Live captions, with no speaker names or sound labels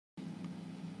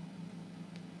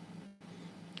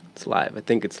It's live. I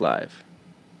think it's live.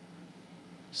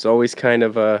 It's always kind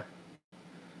of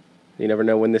you never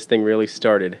know when this thing really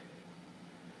started.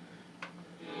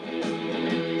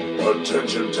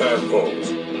 Attention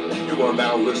tadpoles. You are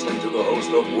now listening to the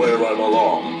host of Where I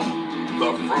Belong,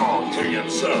 the Frog King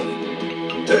himself,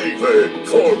 David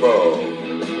Corbo.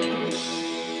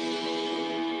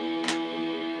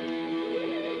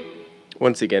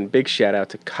 Once again, big shout out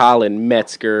to Colin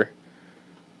Metzger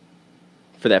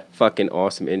for that fucking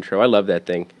awesome intro. I love that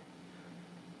thing.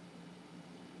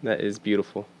 That is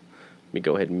beautiful. Let me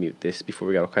go ahead and mute this before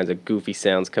we got all kinds of goofy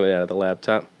sounds coming out of the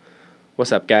laptop.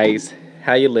 What's up, guys?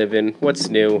 How you living? What's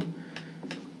new?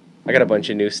 I got a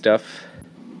bunch of new stuff.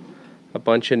 A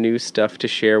bunch of new stuff to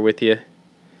share with you.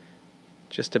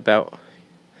 Just about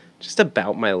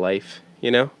my life,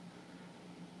 you know?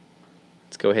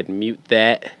 Let's go ahead and mute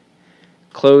that.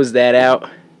 Close that out.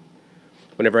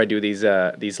 Whenever I do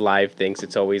these live things,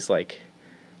 it's always like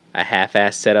a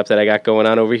half-ass setup that I got going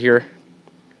on over here.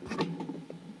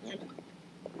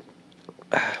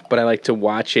 But I like to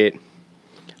watch it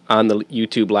on the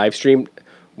YouTube live stream.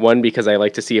 One, because I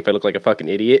like to see if I look like a fucking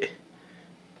idiot.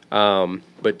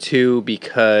 But two,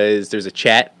 because there's a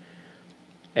chat.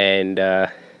 And the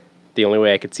only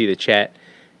way I could see the chat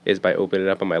is by opening it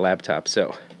up on my laptop.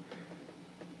 So,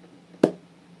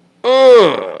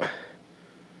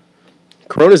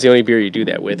 Corona's the only beer you do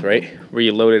that with, right? Where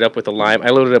you load it up with a lime.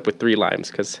 I loaded up with 3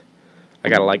 limes because I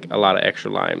got like a lot of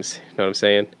extra limes. You know what I'm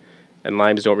saying? And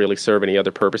limes don't really serve any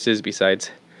other purposes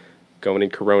besides going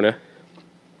in Corona.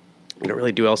 You don't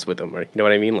really do else with them, right? You know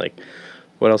what I mean? Like,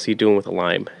 what else are you doing with a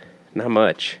lime? Not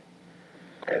much.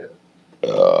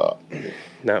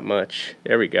 Not much.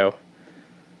 There we go.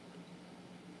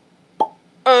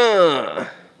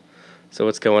 So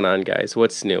what's going on, guys?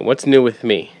 What's new? What's new with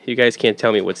me? You guys can't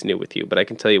tell me what's new with you, but I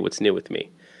can tell you what's new with me.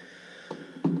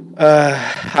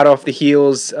 Hot off the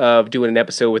heels of doing an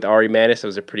episode with Ari Manis. That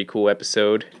was a pretty cool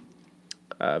episode.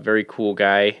 Very cool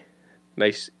guy.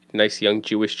 Nice young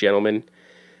Jewish gentleman.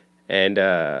 And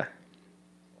had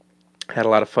a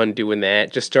lot of fun doing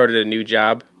that. Just started a new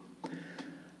job.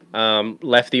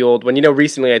 Left the old one. You know,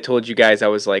 recently I told you guys I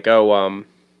was like, I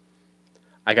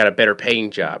got a better paying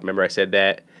job. Remember I said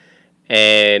that?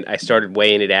 And I started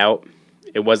weighing it out.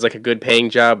 It was like a good paying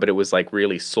job, but it was like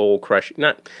really soul crushing.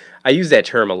 I use that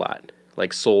term a lot,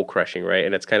 like soul crushing, right?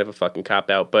 And it's kind of a fucking cop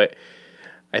out, but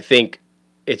I think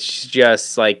it's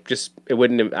just like, it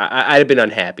wouldn't have, I'd have been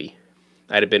unhappy.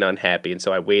 And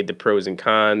so I weighed the pros and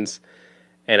cons,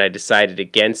 and I decided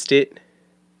against it,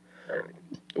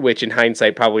 which in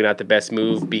hindsight, probably not the best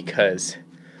move because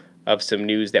of some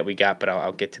news that we got, but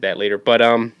I'll get to that later. But,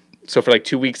 so for like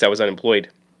 2 weeks I was unemployed,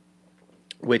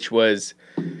 which was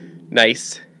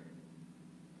nice.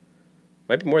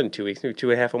 Might be more than 2 weeks, maybe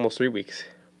 2.5, almost 3 weeks.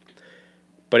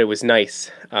 But it was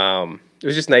nice. It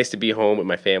was just nice to be home with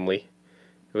my family.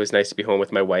 It was nice to be home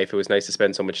with my wife. It was nice to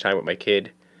spend so much time with my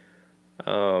kid.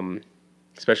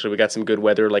 Especially we got some good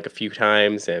weather like a few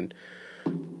times, and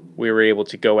we were able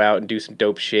to go out and do some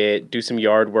dope shit, do some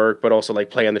yard work, but also like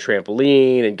play on the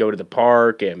trampoline and go to the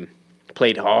park, and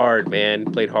played hard,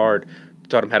 man. Played hard.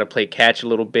 Taught him how to play catch a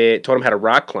little bit. Taught him how to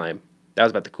rock climb. That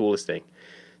was about the coolest thing.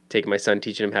 Taking my son,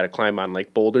 teaching him how to climb on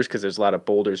like boulders, because there's a lot of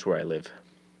boulders where I live.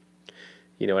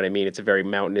 You know what I mean? It's a very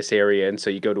mountainous area, and so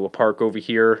you go to a park over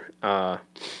here,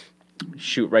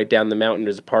 shoot right down the mountain.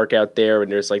 There's a park out there,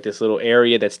 and there's like this little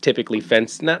area that's typically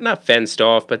fenced, not fenced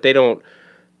off, but they don't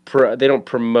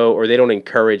promote, or they don't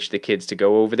encourage the kids to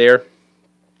go over there.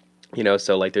 You know,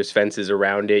 so like there's fences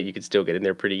around it. You can still get in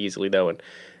there pretty easily though, and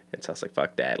so I was like,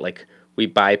 fuck that. Like, we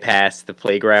bypassed the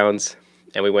playgrounds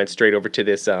and we went straight over to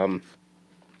this little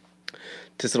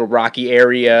rocky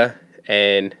area,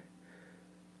 and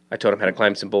I taught him how to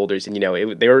climb some boulders, and you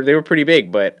know, they were pretty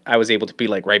big, but I was able to be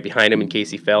like right behind him in case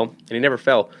he fell, and he never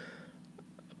fell.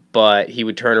 But he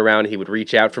would turn around and he would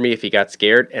reach out for me if he got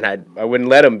scared, and I wouldn't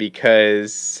let him,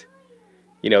 because,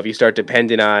 you know, if you start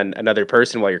depending on another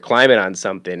person while you're climbing on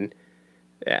something,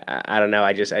 I don't know.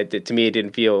 To me, it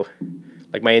didn't feel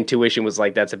like, my intuition was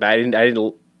like, that's a bad.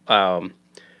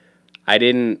 I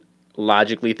didn't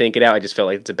logically think it out. I just felt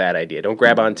like it's a bad idea. Don't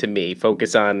grab onto me.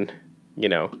 Focus on, you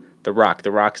know, the rock.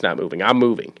 The rock's not moving. I'm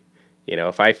moving. You know,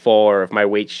 if I fall or if my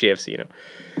weight shifts, you know,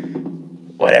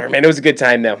 whatever, man. It was a good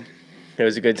time though. It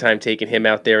was a good time taking him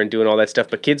out there and doing all that stuff.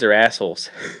 But kids are assholes.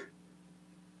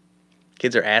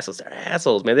 Kids are assholes. They're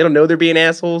assholes, man. They don't know they're being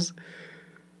assholes.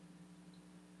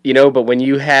 You know, but when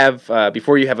you have,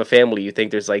 before you have a family, you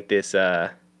think there's like this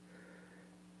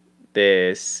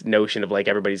notion of like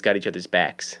everybody's got each other's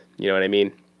backs. You know what I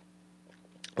mean?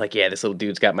 Like, yeah, this little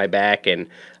dude's got my back and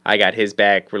I got his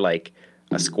back. We're like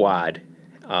a squad.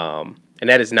 And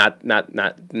that is not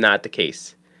the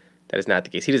case. That is not the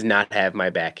case. He does not have my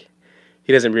back.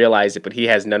 He doesn't realize it, but he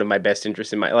has none of my best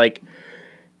interests in my, like,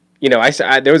 you know,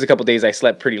 there was a couple days I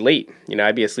slept pretty late. You know,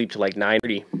 I'd be asleep till like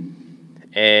 9:30.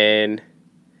 And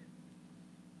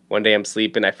one day I'm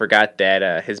sleeping, I forgot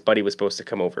that his buddy was supposed to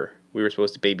come over. We were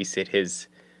supposed to babysit his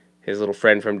little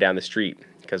friend from down the street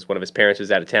because one of his parents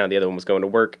was out of town. The other one was going to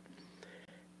work.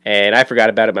 And I forgot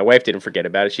about it. My wife didn't forget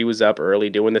about it. She was up early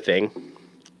doing the thing.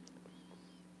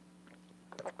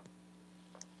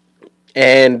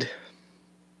 And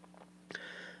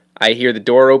I hear the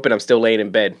door open. I'm still laying in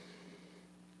bed.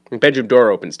 The bedroom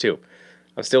door opens too.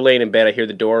 I'm still laying in bed. I hear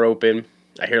the door open.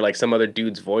 I hear like some other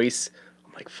dude's voice.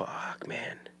 I'm like, fuck,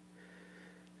 man.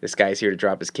 This guy's here to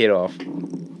drop his kid off.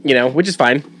 You know, which is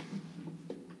fine.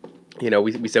 You know,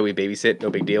 we said we babysit. No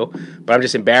big deal. But I'm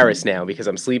just embarrassed now because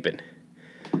I'm sleeping.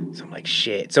 So I'm like,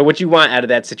 shit. So what you want out of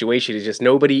that situation is just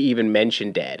nobody even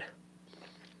mention Dad.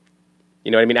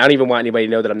 You know what I mean? I don't even want anybody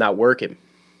to know that I'm not working.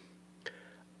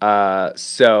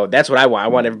 So that's what I want. I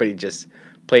want everybody to just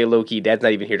play low-key. Dad's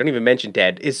not even here. Don't even mention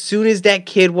Dad. As soon as that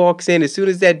kid walks in, as soon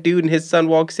as that dude and his son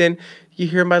walks in, you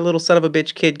hear my little son of a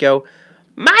bitch kid go,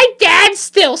 "My dad's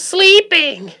still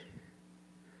sleeping."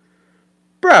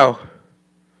 Bro.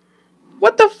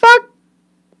 What the fuck?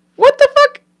 What the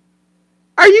fuck?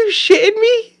 Are you shitting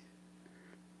me?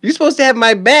 You're supposed to have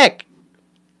my back.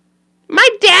 My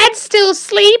dad's still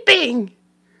sleeping.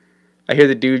 I hear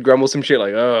the dude grumble some shit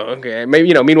like, oh, okay. Maybe,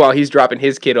 you know, meanwhile, he's dropping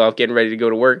his kid off, getting ready to go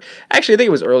to work. Actually, I think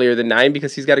it was earlier than 9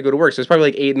 because he's got to go to work. So it's probably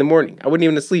like 8 in the morning. I wasn't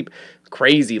even asleep.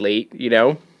 Crazy late, you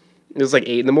know? It was like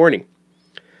 8 in the morning.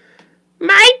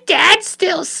 My dad's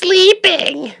still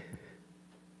sleeping.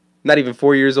 Not even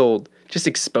 4 years old. Just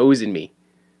exposing me.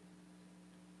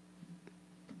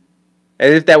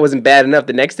 And if that wasn't bad enough,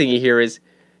 the next thing you hear is,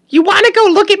 "You want to go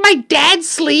look at my dad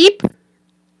sleep?"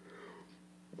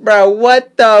 Bro,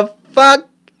 what the fuck?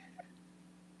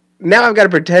 Now I've got to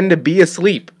pretend to be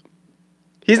asleep.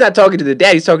 He's not talking to the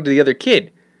dad, he's talking to the other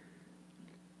kid.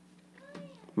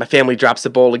 My family drops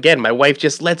the bowl again. My wife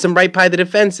just lets him right by the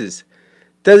defenses.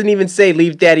 Doesn't even say,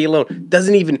 "Leave Daddy alone."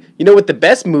 Doesn't even, you know what the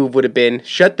best move would have been?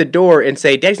 Shut the door and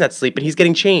say, "Daddy's not sleeping, he's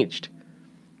getting changed."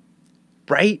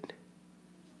 Right?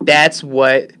 That's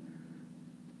what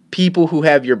people who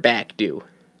have your back do.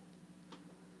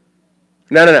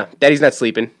 No. Daddy's not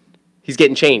sleeping. He's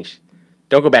getting changed.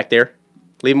 Don't go back there.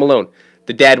 Leave him alone.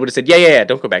 The dad would have said, yeah.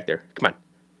 Don't go back there. Come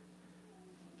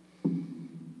on.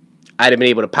 I'd have been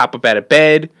able to pop up out of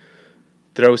bed,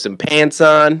 throw some pants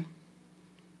on.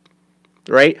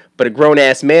 Right? But a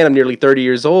grown-ass man, I'm nearly 30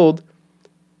 years old.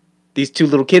 These two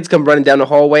little kids come running down the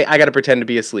hallway. I got to pretend to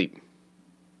be asleep.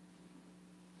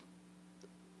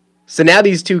 So now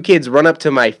these two kids run up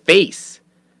to my face,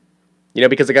 you know,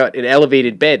 because I got an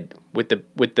elevated bed with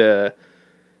the,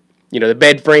 you know, the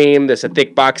bed frame. There's a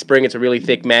thick box spring. It's a really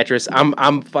thick mattress.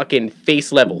 I'm fucking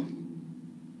face level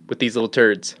with these little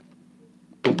turds.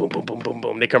 Boom, boom, boom, boom, boom,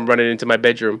 boom. They come running into my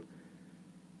bedroom.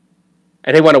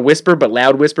 And they want to whisper, but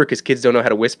loud whisper because kids don't know how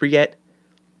to whisper yet.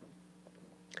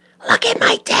 "Look at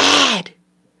my dad.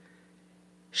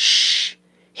 Shh,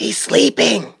 he's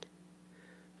sleeping."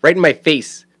 Right in my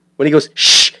face. When he goes,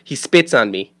 "Shh," he spits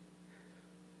on me.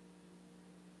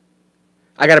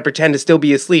 I gotta pretend to still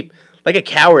be asleep. Like a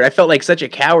coward. I felt like such a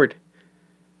coward.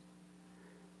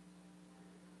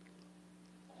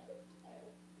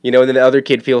 You know, and then the other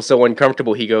kid feels so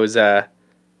uncomfortable. He goes,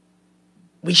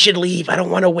 "We should leave. I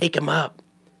don't want to wake him up."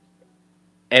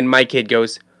 And my kid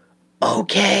goes,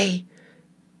 "Okay."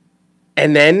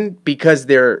 And then, because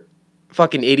they're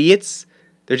fucking idiots,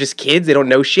 they're just kids, they don't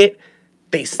know shit,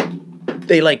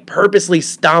 they like purposely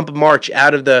stomp march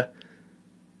out of the,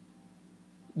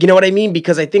 you know what I mean?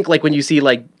 Because I think like when you see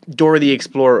like Dora the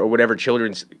Explorer or whatever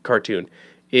children's cartoon,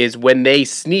 is when they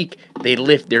sneak, they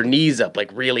lift their knees up like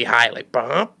really high, like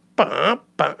bump, bump,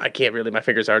 bump. I can't really, my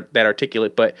fingers aren't that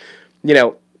articulate, but you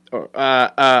know,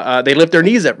 they lift their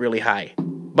knees up really high,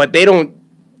 but they don't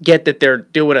get that they're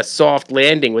doing a soft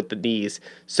landing with the knees,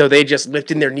 so they just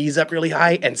lifting their knees up really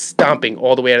high and stomping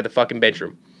all the way out of the fucking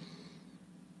bedroom.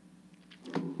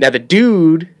 Now the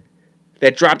dude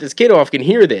that dropped his kid off can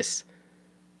hear this.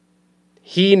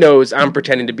 He knows I'm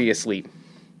pretending to be asleep.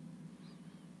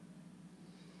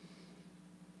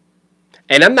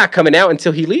 And I'm not coming out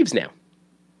until he leaves now.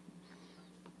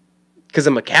 Because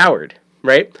I'm a coward,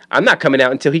 right? I'm not coming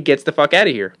out until he gets the fuck out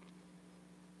of here.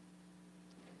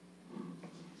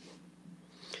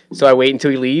 So I wait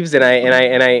until he leaves, and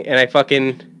I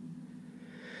fucking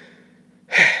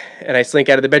and I slink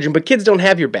out of the bedroom. But kids don't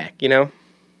have your back, you know.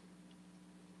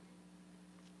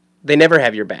 They never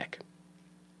have your back.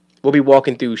 we'll be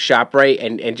walking through ShopRite,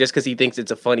 and just because he thinks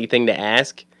it's a funny thing to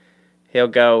ask, he'll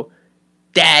go,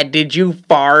 "Dad, did you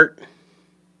fart?"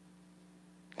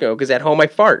 Go, because at home I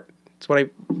fart. That's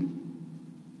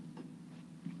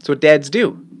what dads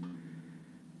do.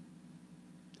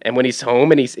 And when he's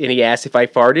home and he asks if I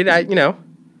farted,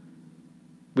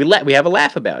 we have a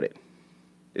laugh about it.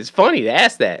 It's funny to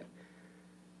ask that.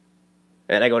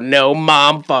 And I go, "No,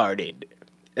 Mom farted."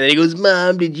 And then he goes,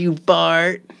 "Mom, did you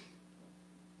fart?"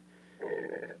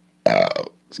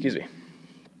 Excuse me.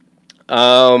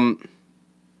 But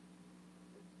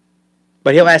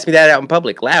he'll ask me that out in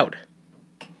public, loud.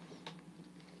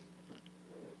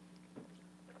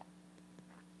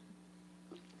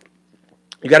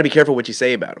 You got to be careful what you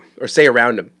say about him or say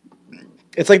around him.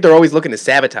 It's like they're always looking to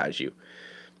sabotage you.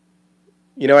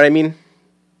 You know what I mean?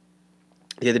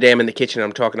 The other day I'm in the kitchen,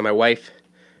 I'm talking to my wife,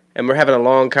 and we're having a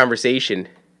long conversation.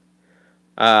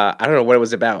 I don't know what it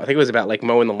was about. I think it was about like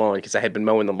mowing the lawn, because I had been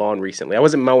mowing the lawn recently. I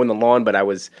wasn't mowing the lawn, but there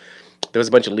was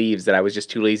a bunch of leaves that I was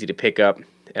just too lazy to pick up,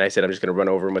 and I said I'm just going to run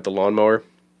over them with the lawnmower.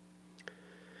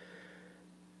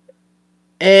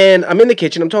 And I'm in the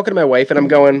kitchen, I'm talking to my wife, and I'm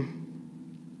going,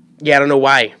 yeah, I don't know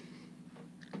why.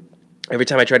 Every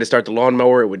time I tried to start the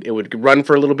lawnmower, it would run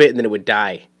for a little bit and then it would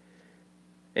die.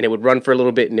 And it would run for a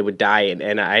little bit and it would die.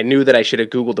 And I knew that I should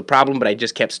have Googled the problem, but I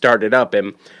just kept starting it up.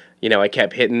 And, I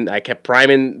kept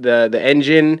priming the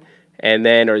engine, and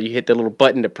then, or you hit the little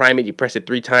button to prime it, you press it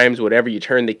 3 times, whatever, you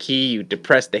turn the key, you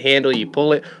depress the handle, you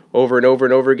pull it over and over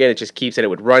and over again. It just keeps, and it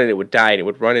would run and it would die, and it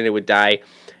would run and it would die.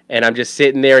 And I'm just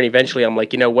sitting there, and eventually I'm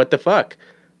like, what the fuck?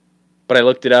 But I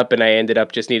looked it up, and I ended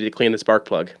up just needed to clean the spark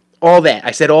plug. All that.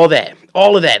 I said all that.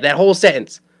 All of that. That whole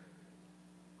sentence.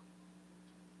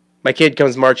 My kid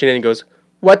comes marching in and goes,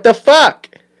 "What the fuck?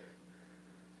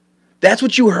 That's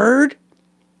what you heard?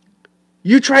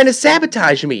 You're trying to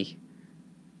sabotage me.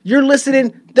 You're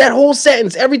listening, that whole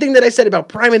sentence, everything that I said about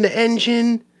priming the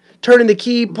engine, turning the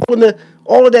key, pulling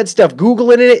all of that stuff,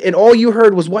 Googling it, and all you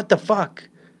heard was what the fuck.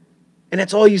 And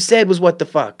that's all you said was what the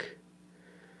fuck."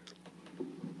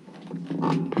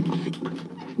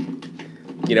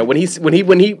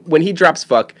 When he drops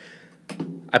fuck,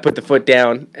 I put the foot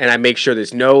down and I make sure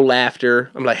there's no laughter.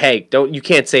 I'm like, "Hey, you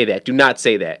can't say that. Do not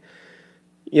say that."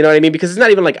 You know what I mean? Because it's not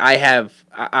even like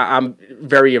I'm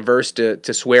very averse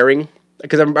to swearing,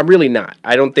 because I'm really not.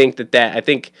 I don't think that I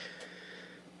think,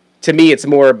 to me, it's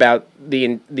more about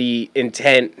the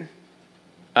intent,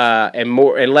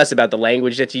 and less about the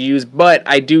language that you use. But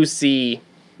I do see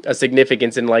a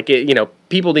significance in, like, it.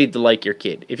 People need to like your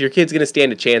kid. If your kid's gonna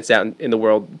stand a chance out in the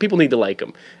world, people need to like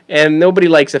them. And nobody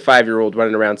likes a 5-year-old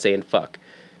running around saying fuck.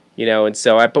 And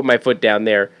so I put my foot down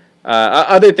there.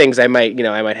 Other things I might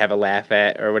have a laugh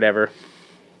at or whatever.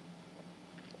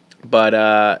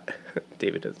 But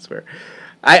David doesn't swear.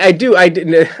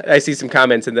 I see some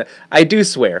comments in I do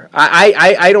swear.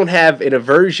 I don't have an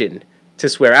aversion to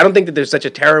swear. I don't think that there's such a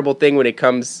terrible thing when it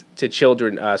comes to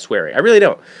children swearing. I really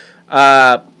don't.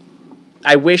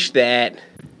 I wish that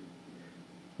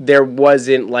there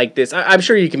wasn't like this. I'm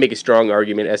sure you can make a strong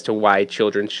argument as to why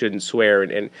children shouldn't swear,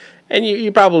 and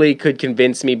you probably could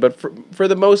convince me, but for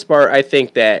the most part, I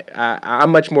think that I'm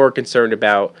much more concerned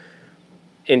about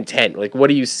intent. Like,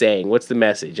 what are you saying? What's the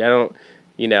message? I don't,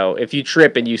 if you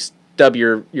trip and you stub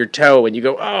your toe and you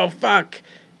go, "Oh, fuck,"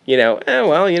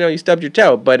 you stubbed your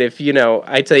toe. But if,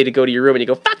 I tell you to go to your room and you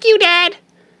go, "Fuck you, Dad,"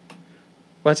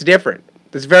 well, it's different.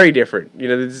 It's very different.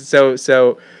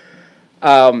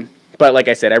 But like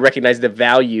I said, I recognize the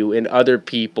value in other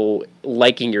people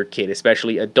liking your kid,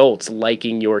 especially adults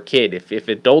liking your kid. If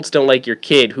adults don't like your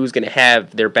kid, who's going to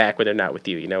have their back when they're not with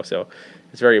you, So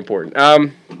it's very important.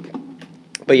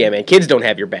 But yeah, man, kids don't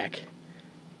have your back.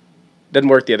 Doesn't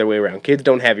work the other way around. Kids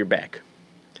don't have your back.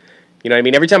 You know what I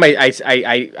mean? Every time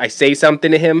I say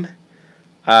something to him,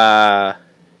 if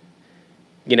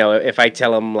I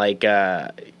tell him, like,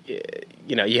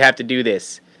 you have to do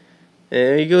this.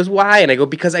 And he goes, "Why?" And I go,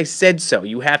 "Because I said so.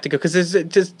 You have to go." Because it's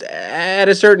just, at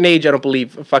a certain age, I don't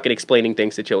believe fucking explaining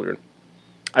things to children.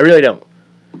 I really don't.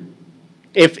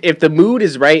 If the mood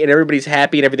is right and everybody's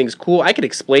happy and everything's cool, I could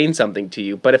explain something to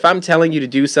you. But if I'm telling you to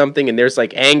do something and there's,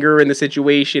 like, anger in the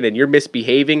situation and you're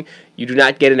misbehaving, you do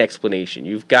not get an explanation.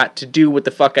 You've got to do what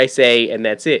the fuck I say, and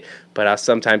that's it. But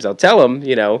sometimes I'll tell him,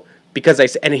 because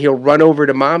and he'll run over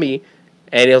to mommy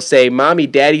and he'll say, "Mommy,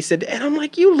 Daddy said," and I'm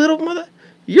like, "You little mother,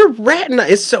 you're ratting."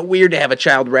 It's so weird to have a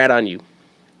child rat on you.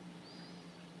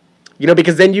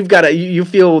 Because then you've got to, you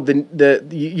feel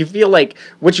you feel like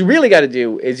what you really got to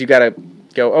do is you got to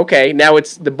go, "Okay, now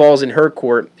it's the ball's in her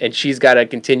court and she's got to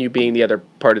continue being the other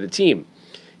part of the team."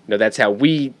 That's how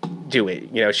we do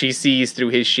it. She sees through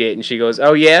his shit and she goes,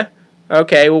 "Oh yeah?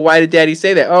 Okay, well, why did Daddy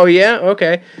say that? Oh yeah,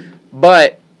 okay,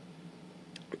 but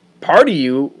part of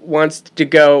you wants to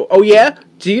go, oh yeah,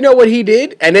 do you know what he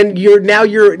did? And then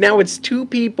now it's two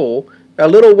people, a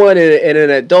little one and an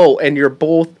adult, and you're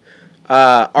both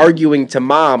arguing to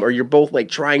mom, or you're both like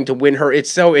trying to win her.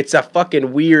 It's a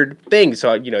fucking weird thing.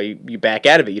 So you back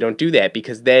out of it. You don't do that,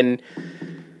 because then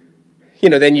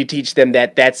then you teach them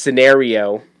that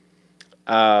scenario.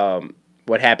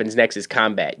 What happens next is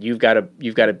combat. You've got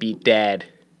to beat dad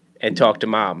and talk to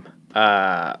mom.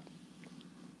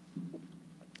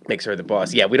 Makes her the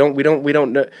boss. Yeah, we don't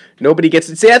know. Nobody gets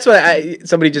it. See, that's what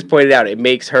somebody just pointed out. It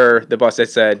makes her the boss.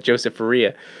 That's Joseph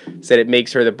Faria said it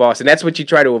makes her the boss, and that's what you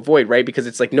try to avoid, right? Because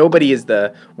it's like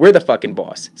we're the fucking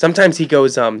boss. Sometimes he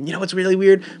goes, what's really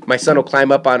weird? My son will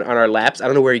climb up on our laps. I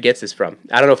don't know where he gets this from.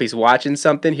 I don't know if he's watching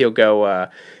something. He'll go,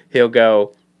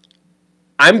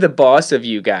 I'm the boss of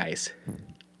you guys.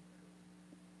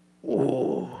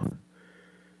 Ooh.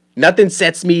 Nothing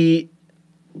sets me.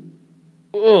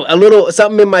 Ooh, a little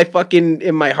something in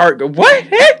my heart go, what?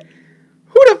 Eh?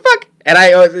 Who the fuck? And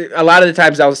a lot of the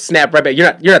times I'll snap right back.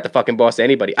 You're not the fucking boss to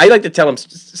anybody. I like to tell him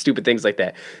stupid things like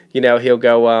that. He'll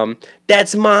go,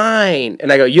 that's mine.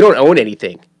 And I go, you don't own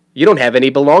anything. You don't have any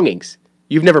belongings.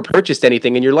 You've never purchased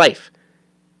anything in your life.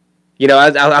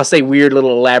 I'll say weird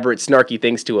little elaborate snarky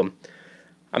things to him.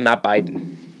 I'm not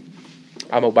Biden.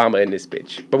 I'm Obama in this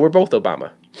bitch. But we're both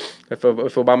Obama. If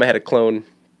Obama had a clone.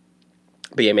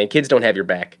 But yeah, man, kids don't have your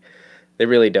back. They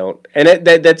really don't. And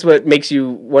that's what makes you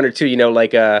wonder too.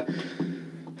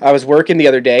 I was working the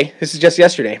other day. This is just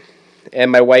yesterday. And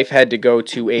my wife had to go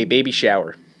to a baby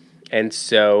shower. And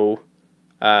so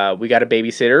we got a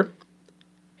babysitter.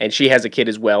 And she has a kid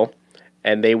as well.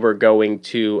 And they were going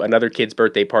to another kid's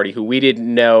birthday party who we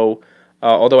didn't know.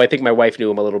 Although I think my wife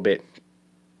knew him a little bit.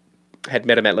 Had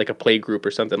met him at like a play group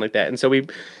or something like that. And so we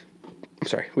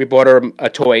bought her a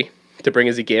toy to bring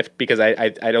as a gift, because I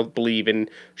don't believe in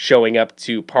showing up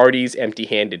to parties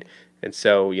empty-handed. And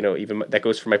so, even that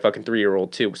goes for my fucking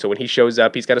 3-year-old too. So when he shows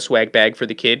up, he's got a swag bag for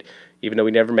the kid, even though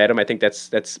we never met him. I think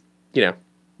that's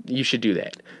you should do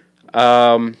that.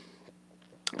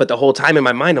 But the whole time in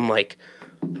my mind, I'm like,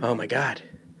 oh my God.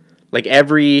 Like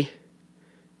every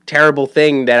terrible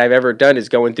thing that I've ever done is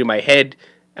going through my head.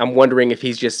 I'm wondering if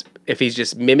he's just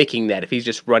mimicking that, if he's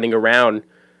just running around,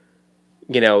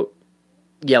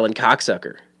 yelling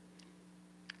cocksucker.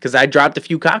 Because I dropped a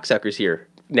few cocksuckers here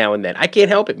now and then. I can't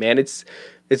help it, man. It's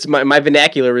my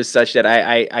vernacular is such that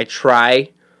I try.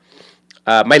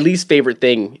 My least favorite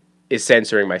thing is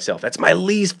censoring myself. That's my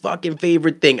least fucking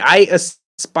favorite thing. I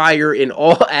aspire in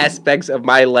all aspects of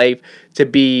my life to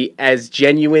be as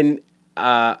genuinely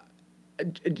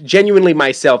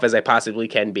myself as I possibly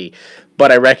can be.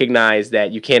 But I recognize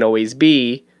that you can't always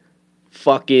be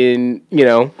fucking,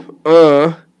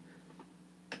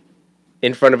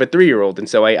 in front of a 3-year-old. And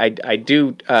so I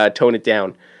do tone it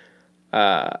down,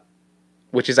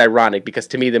 which is ironic, because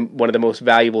to me one of the most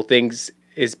valuable things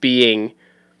is being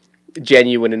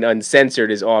genuine and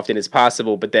uncensored as often as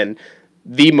possible. But then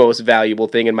the most valuable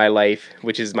thing in my life,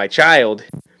 which is my child,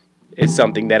 is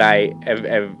something that I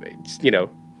have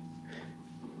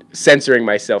censoring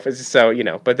myself.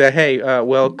 So, but hey,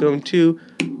 welcome to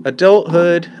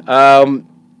adulthood.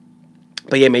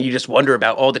 But yeah, man, you just wonder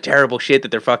about all the terrible shit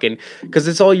that they're fucking, because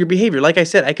it's all your behavior. Like I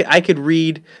said, I could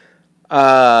read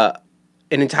an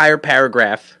entire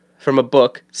paragraph from a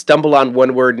book, stumble on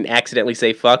one word and accidentally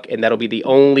say fuck, and that'll be the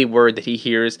only word that he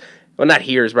hears. Well, not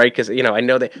hears, right? Because, I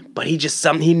know that, but he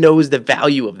knows the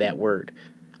value of that word.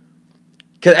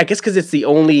 I guess because it's the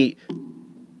only,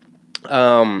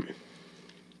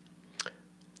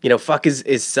 fuck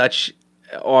is such,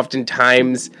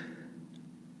 oftentimes,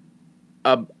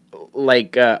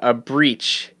 a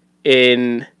breach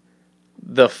in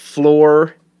the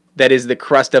floor that is the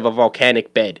crust of a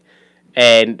volcanic bed,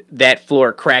 and that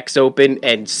floor cracks open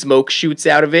and smoke shoots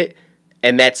out of it,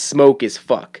 and that smoke is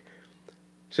fuck.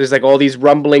 So there's like all these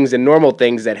rumblings and normal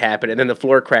things that happen, and then the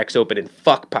floor cracks open and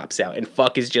fuck pops out, and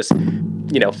fuck is just,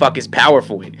 fuck is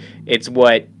powerful. It's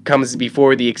what comes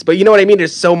before the but you know what I mean?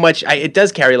 There's so much. It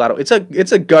does carry a lot of.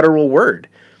 It's a guttural word.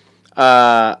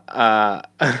 Hunter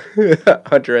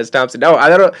S. Thompson. No, I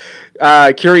don't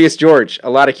know. Curious George. A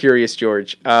lot of Curious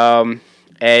George. And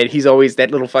he's always, that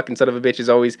little fucking son of a bitch is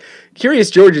always, Curious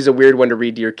George is a weird one to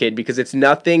read to your kid, because it's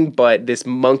nothing but this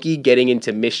monkey getting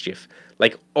into mischief.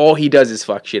 Like, all he does is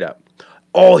fuck shit up.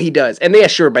 all he does. And yeah,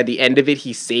 sure, by the end of it,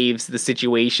 he saves the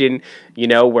situation, you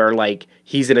know, where like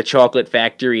he's in a chocolate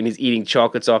factory and he's eating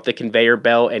chocolates off the conveyor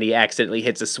belt and he accidentally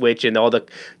hits a switch and all the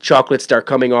chocolates start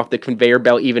coming off the conveyor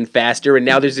belt even faster. And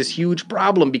now there's this huge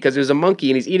problem because there's a monkey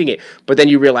and he's eating it. But then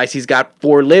you realize he's got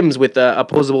 4 limbs with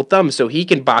opposable thumbs, so he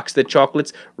can box the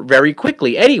chocolates very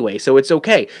quickly anyway, so it's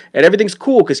okay. And everything's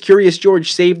cool because Curious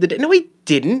George saved the day. No, he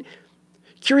didn't.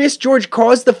 Curious George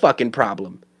caused the fucking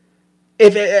problem.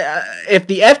 If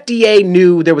the FDA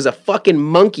knew there was a fucking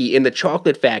monkey in the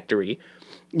chocolate factory,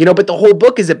 you know, but the whole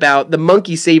book is about the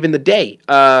monkey saving the day.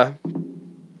 So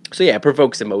yeah, it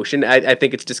provokes emotion. I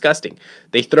think it's disgusting.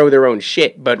 They throw their own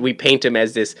shit, but we paint him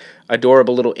as this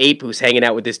adorable little ape who's hanging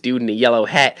out with this dude in a yellow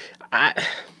hat.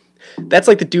 That's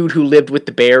like the dude who lived with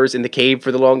the bears in the cave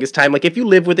for the longest time. Like if you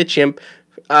live with a chimp,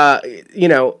 you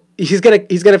know, he's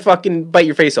gonna fucking bite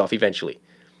your face off eventually.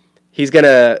 He's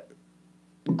gonna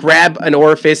grab an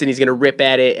orifice and he's gonna rip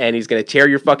at it and he's gonna tear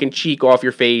your fucking cheek off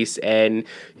your face and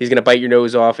he's gonna bite your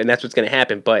nose off and that's what's gonna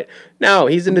happen. But no,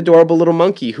 he's an adorable little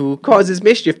monkey who causes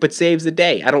mischief but saves the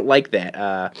day. I don't like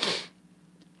that.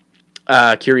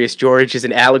 Curious George is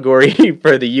an allegory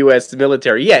for the U.S.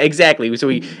 military. Yeah, exactly. So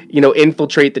we, you know,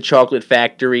 infiltrate the chocolate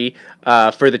factory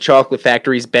for the chocolate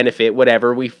factory's benefit,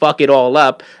 whatever. We fuck it all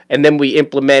up, and then we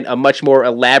implement a much more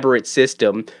elaborate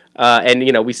system, and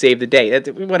you know, we save the day. That's,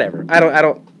 whatever.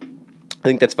 I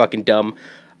think that's fucking dumb.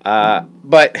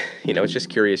 But you know, it's just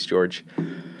Curious George.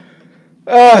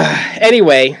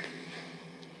 Anyway,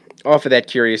 off of that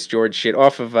Curious George shit.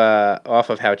 Off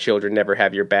of how children never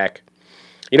have your back.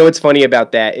 You know what's funny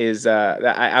about that is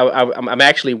I'm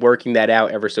actually working that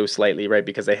out ever so slightly, right?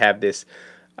 Because I have this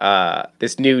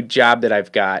this new job that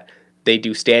I've got. They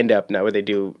do stand up now, where they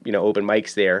do, you know, open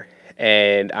mics there,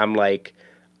 and I'm like,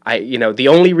 you know, the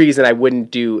only reason I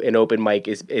wouldn't do an open mic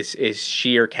is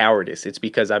sheer cowardice. It's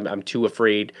because I'm too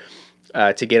afraid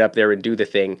to get up there and do the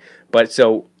thing. But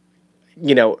so,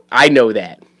 you know, I know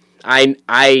that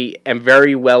I am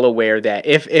very well aware that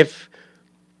if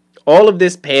all of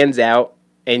this pans out.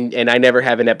 And I never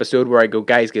have an episode where I go,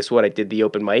 guys, guess what? I did the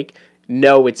open mic.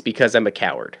 No, it's because I'm a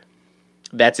coward.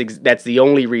 That's the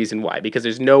only reason why. Because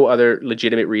there's no other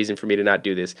legitimate reason for me to not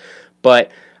do this.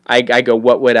 But I go,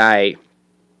 what would I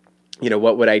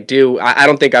do? I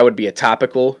don't think I would be a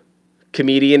topical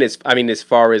comedian. As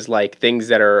far as like things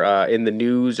that are in the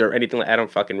news or anything. I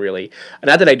don't fucking really.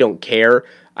 Not that I don't care.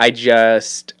 I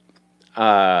just.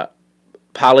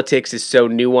 Politics is so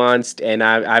nuanced and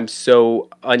I'm so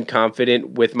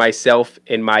unconfident with myself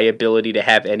in my ability to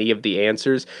have any of the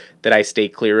answers that I stay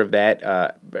clear of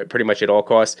that pretty much at all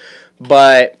costs.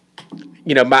 But,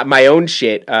 you know, my own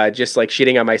shit, just like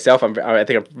shitting on myself, I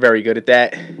think I'm very good at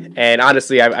that. And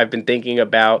honestly, I've been thinking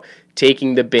about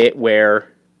taking the bit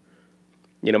where,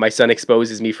 you know, my son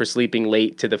exposes me for sleeping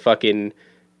late to the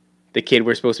kid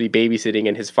we're supposed to be babysitting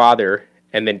and his father,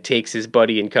 and then takes his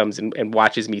buddy and comes and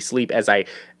watches me sleep as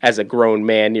a grown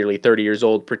man, nearly 30 years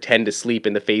old, pretend to sleep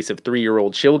in the face of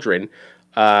 3-year-old children,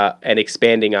 and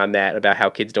expanding on that about how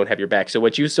kids don't have your back. So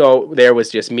what you saw there was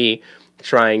just me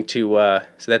trying to,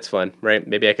 so that's fun, right?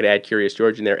 Maybe I could add Curious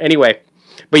George in there. Anyway,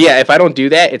 but yeah, if I don't do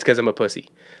that, it's because I'm a pussy.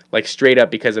 Like, straight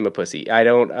up because I'm a pussy. I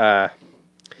don't,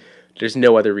 there's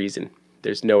no other reason.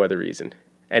 There's no other reason.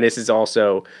 And this is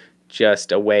also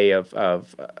just a way of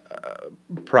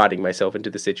prodding myself into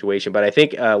the situation. But I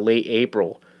think late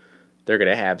April, they're going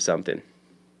to have something.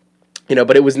 You know,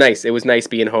 but it was nice. It was nice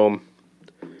being home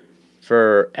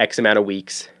for X amount of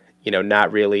weeks. You know,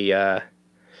 not really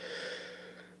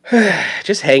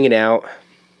just hanging out.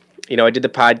 You know, I did the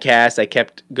podcast. I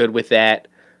kept good with that.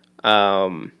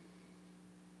 You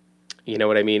know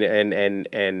what I mean?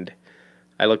 And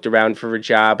I looked around for a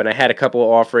job, and I had a couple of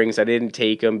offerings. I didn't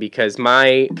take them because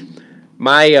my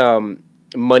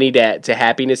money to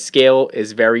happiness scale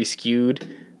is very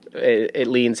skewed. It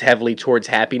leans heavily towards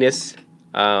happiness,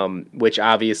 which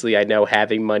obviously I know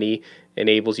having money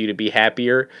enables you to be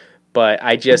happier. But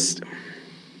it's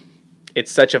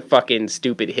such a fucking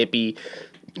stupid hippie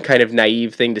kind of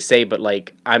naive thing to say, but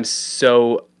like I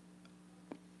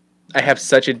have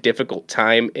such a difficult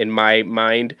time in my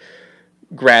mind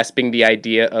grasping the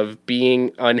idea of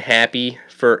being unhappy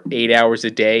for 8 hours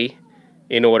a day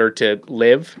in order to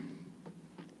live.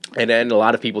 And then a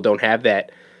lot of people don't have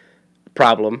that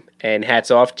problem, and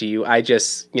hats off to you. I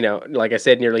just, you know, like I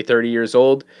said, nearly 30 years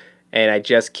old, and I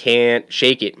just can't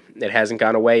shake it. It hasn't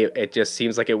gone away. It just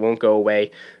seems like it won't go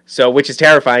away. So, which is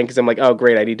terrifying because I'm like, oh,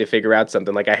 great, I need to figure out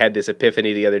something. Like I had this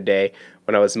epiphany the other day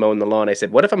when I was mowing the lawn. I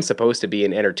said, what if I'm supposed to be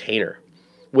an entertainer?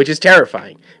 Which is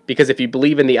terrifying, because if you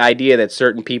believe in the idea that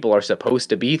certain people are supposed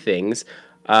to be things,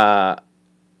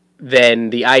 then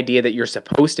the idea that you're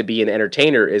supposed to be an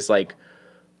entertainer is like,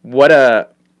 what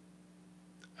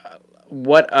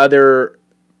other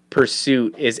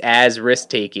pursuit is as risk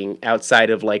taking outside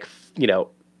of like,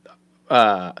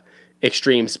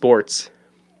 extreme sports?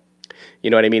 You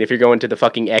know what I mean? If you're going to the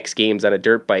fucking X Games on a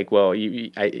dirt bike, well,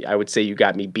 I would say you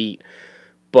got me beat.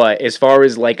 But as far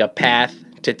as like a path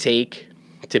to take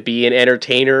to be an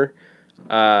entertainer,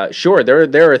 sure,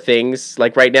 there are things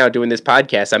like right now doing this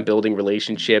podcast, I'm building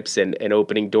relationships and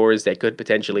opening doors that could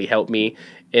potentially help me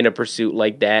in a pursuit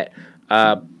like that.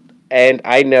 And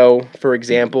I know, for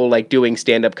example, like doing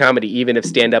stand-up comedy, even if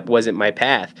stand-up wasn't my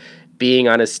path, being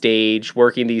on a stage,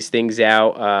 working these things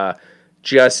out,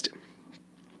 just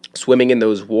swimming in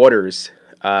those waters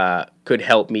could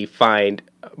help me find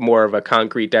more of a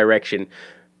concrete direction.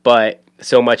 But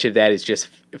so much of that is just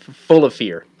full of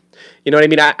fear. You know what I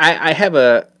mean? I have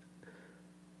a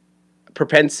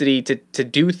propensity to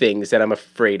do things that I'm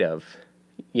afraid of.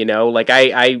 You know, like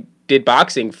I did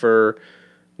boxing for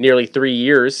nearly 3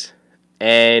 years,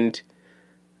 and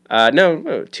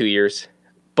no, 2 years.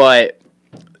 But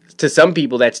to some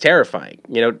people, that's terrifying.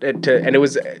 You know, and it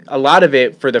was a lot of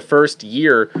it for the first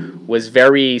year was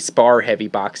very spar heavy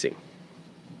boxing.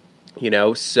 You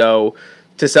know, so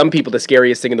to some people, the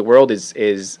scariest thing in the world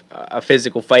is a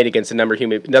physical fight against another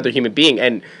human being,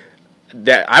 and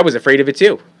that I was afraid of it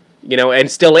too. You know, and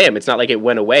still am. It's not like it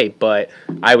went away, but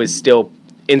I was still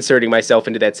inserting myself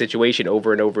into that situation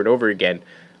over and over and over again.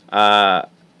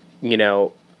 You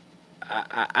know,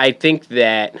 I think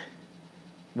that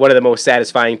one of the most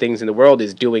satisfying things in the world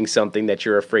is doing something that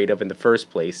you're afraid of in the first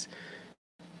place.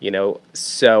 You know,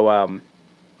 so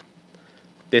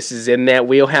this is in that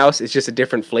wheelhouse. It's just a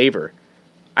different flavor.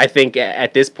 I think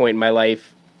at this point in my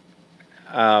life,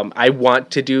 I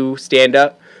want to do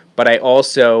stand-up, but I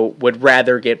also would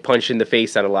rather get punched in the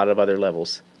face on a lot of other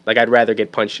levels. Like, I'd rather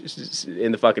get punched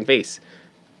in the fucking face.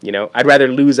 You know, I'd rather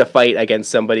lose a fight against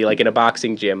somebody like in a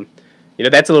boxing gym. You know,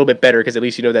 that's a little bit better because at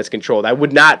least you know that's controlled. I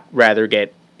would not rather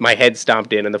get my head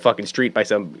stomped in the fucking street by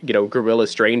some, guerrilla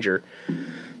stranger.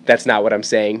 That's not what I'm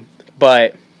saying.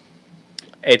 But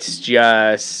it's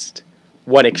just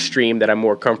one extreme that I'm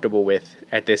more comfortable with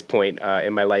at this point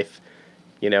in my life.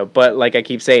 You know, but like I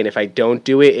keep saying, if I don't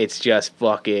do it, it's just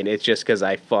because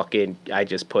I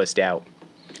just pussed out.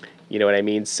 You know what I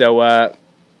mean? So,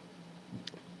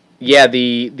 yeah,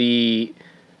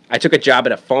 I took a job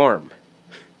at a farm.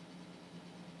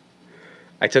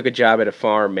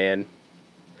 Man.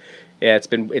 Yeah,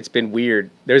 it's been weird.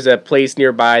 There's a place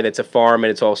nearby that's a farm, and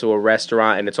it's also a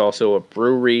restaurant, and it's also a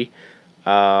brewery,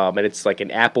 and it's like an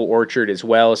apple orchard as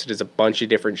well. So there's a bunch of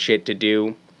different shit to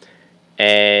do,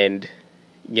 and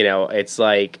it's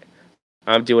like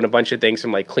I'm doing a bunch of things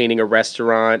from like cleaning a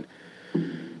restaurant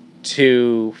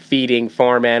to feeding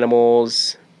farm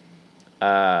animals,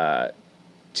 to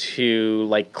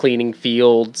like cleaning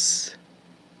fields,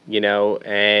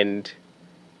 and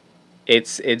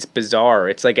it's bizarre.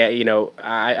 It's like,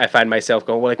 I find myself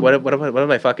going, like, what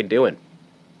am I fucking doing?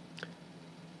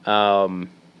 Yeah,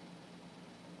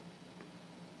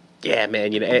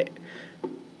 man,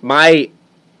 my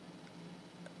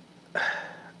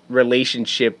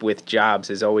relationship with jobs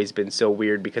has always been so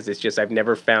weird because it's just, I've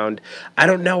never found, I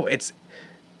don't know,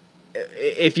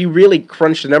 if you really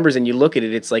crunch the numbers and you look at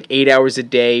it, it's like 8 hours a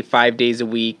day, 5 days a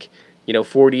week,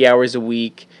 40 hours a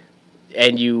week,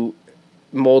 and you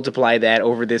multiply that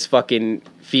over this fucking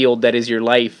field that is your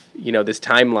life, this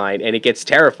timeline, and it gets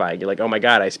terrifying. You're like, oh my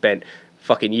God, I spent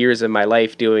fucking years of my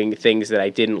life doing things that I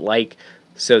didn't like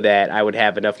so that I would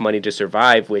have enough money to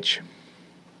survive, which,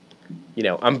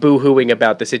 I'm boo-hooing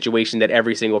about the situation that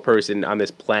every single person on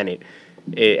this planet,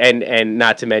 and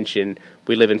not to mention,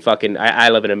 we live in fucking, I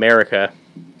live in America,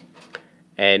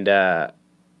 and,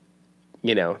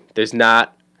 there's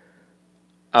not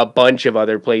a bunch of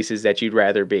other places that you'd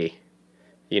rather be.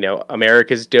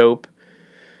 America's dope,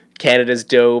 Canada's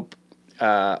dope,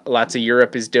 lots of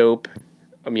Europe is dope,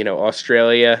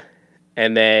 Australia,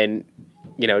 and then,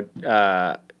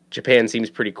 Japan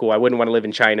seems pretty cool. I wouldn't want to live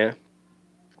in China.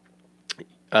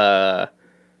 And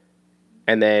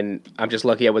then I'm just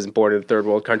lucky I wasn't born in a third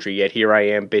world country, yet here I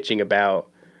am bitching about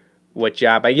what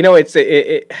job.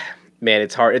 Man,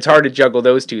 it's hard. It's hard to juggle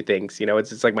those two things.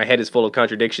 It's like my head is full of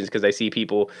contradictions because I see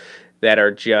people that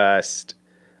are just,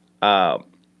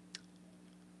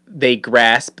 they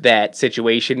grasp that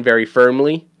situation very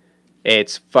firmly.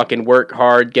 It's fucking work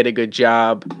hard, get a good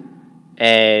job,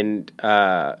 and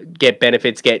get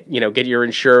benefits, get your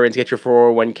insurance, get your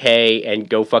 401k, and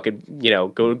go fucking,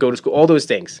 go to school, all those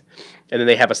things. And then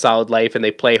they have a solid life, and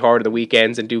they play hard on the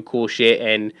weekends and do cool shit,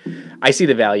 and I see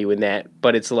the value in that.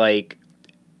 But it's like,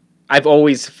 I've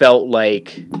always felt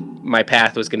like my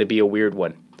path was going to be a weird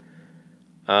one.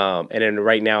 And then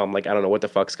right now I'm like, I don't know what the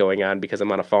fuck's going on because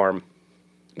I'm on a farm,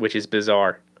 which is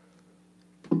bizarre.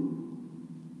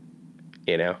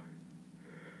 You know?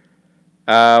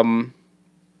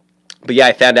 But yeah,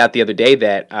 I found out the other day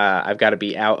that I've got to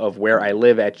be out of where I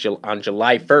live on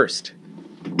July 1st,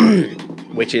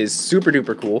 which is super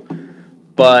duper cool.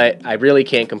 But I really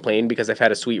can't complain because I've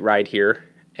had a sweet ride here,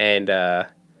 and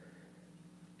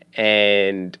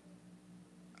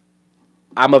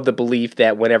I'm of the belief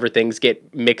that whenever things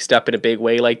get mixed up in a big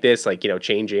way like this, like, you know,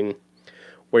 changing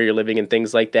where you're living and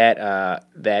things like that,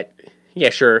 yeah,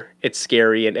 sure, it's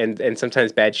scary and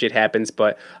sometimes bad shit happens,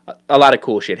 but a lot of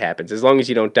cool shit happens. As long as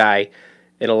you don't die,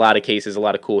 in a lot of cases, a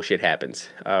lot of cool shit happens.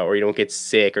 Or you don't get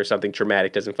sick or something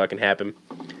traumatic doesn't fucking happen.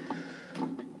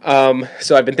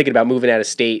 So I've been thinking about moving out of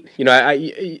state. You know,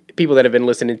 I people that have been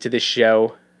listening to this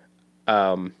show,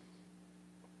 I've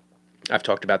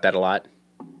talked about that a lot.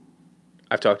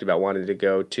 I've talked about wanting to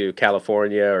go to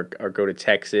California or go to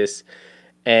Texas.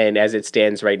 And as it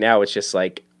stands right now, it's just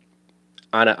like,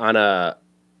 on a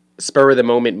spur of the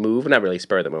moment move, not really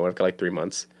spur of the moment, I've got like 3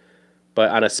 months, but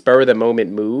on a spur of the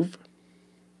moment move,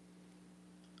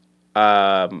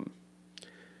 like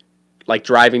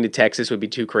driving to Texas would be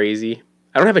too crazy.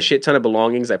 I don't have a shit ton of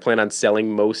belongings. I plan on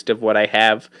selling most of what I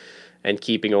have and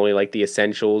keeping only like the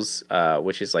essentials,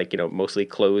 which is like, you know, mostly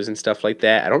clothes and stuff like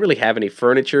that. I don't really have any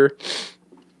furniture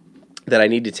that I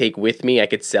need to take with me. I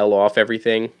could sell off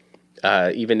everything.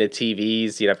 Even the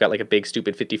TVs, you know, I've got like a big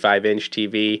stupid 55-inch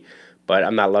TV, but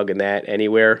I'm not lugging that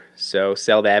anywhere. So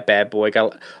sell that bad boy.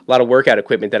 Got a lot of workout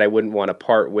equipment that I wouldn't want to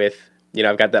part with. You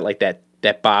know, I've got that like that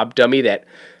Bob dummy that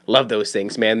love those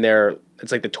things, man.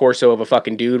 It's like the torso of a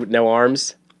fucking dude with no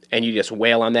arms, and you just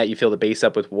wail on that. You fill the base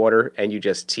up with water, and you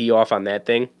just tee off on that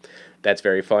thing. That's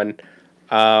very fun.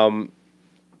 Oh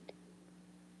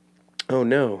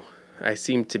no, I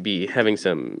seem to be having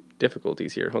some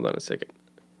difficulties here. Hold on a second.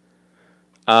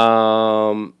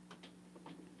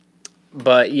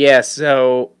 But yeah,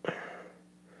 so,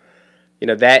 you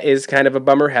know, that is kind of a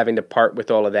bummer having to part with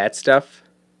all of that stuff.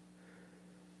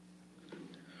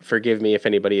 Forgive me if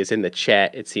anybody is in the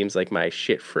chat. It seems like my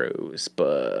shit froze,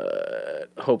 but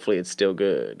hopefully it's still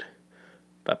good.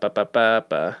 Give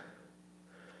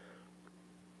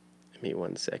me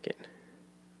 1 second.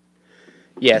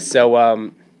 Yeah,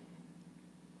 so,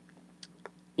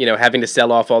 you know, having to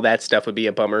sell off all that stuff would be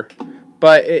a bummer.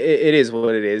 But it is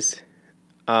what it is.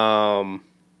 But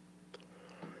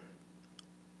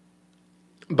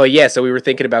yeah, so we were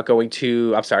thinking about going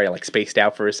to. I'm sorry, I like spaced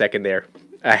out for a second there.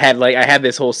 I had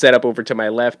this whole setup over to my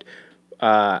left,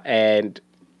 and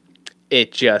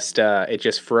it just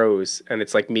froze, and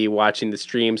it's like me watching the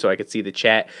stream, so I could see the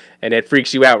chat, and it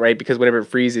freaks you out, right? Because whenever it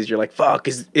freezes, you're like, "Fuck,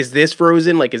 is this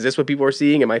frozen? Like, is this what people are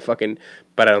seeing? Am I fucking?"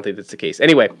 But I don't think that's the case.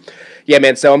 Anyway, yeah,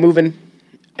 man. So I'm moving.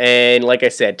 And like I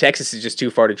said, Texas is just too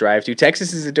far to drive to.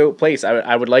 Texas is a dope place.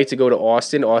 I would like to go to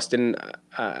Austin. Austin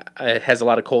has a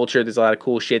lot of culture. There's a lot of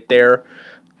cool shit there.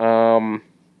 My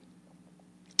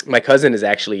cousin is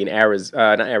actually in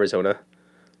not Arizona.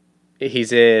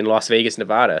 He's in Las Vegas,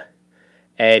 Nevada.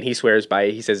 And he swears by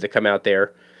it. He says to come out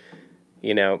there.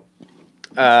 You know,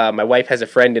 my wife has a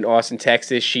friend in Austin,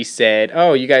 Texas. She said,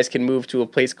 oh, you guys can move to a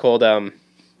place called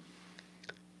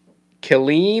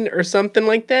Killeen or something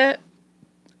like that.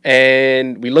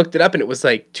 And we looked it up, and it was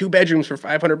like 2 bedrooms for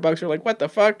 $500. We're like, what the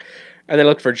fuck? And then I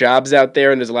looked for jobs out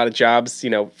there, and there's a lot of jobs,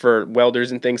 you know, for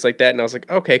welders and things like that. And I was like,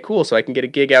 okay, cool. So I can get a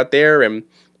gig out there, and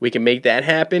we can make that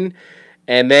happen.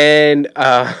 And then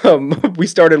we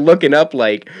started looking up,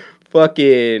 like,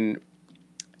 fucking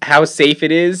how safe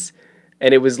it is.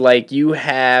 And it was like you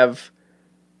have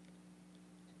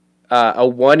a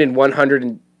 1 in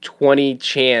 120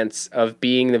 chance of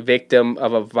being the victim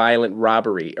of a violent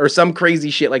robbery or some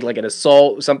crazy shit like an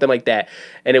assault, something like that.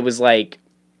 And it was like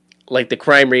the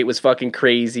crime rate was fucking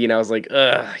crazy, and I was like,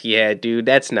 ugh, yeah, dude,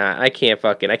 that's not, I can't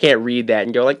read that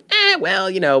and go like,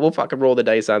 well, you know, we'll fucking roll the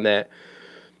dice on that.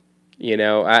 You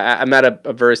know, I'm not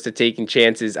averse to taking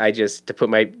chances. I just, to put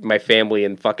my family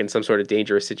in fucking some sort of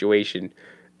dangerous situation,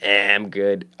 I'm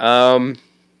good. And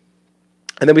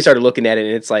then we started looking at it,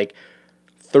 and it's like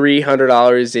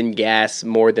 $300 in gas,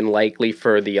 more than likely,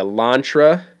 for the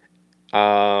Elantra.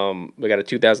 We got a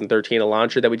 2013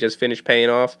 Elantra that we just finished paying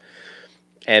off.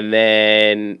 And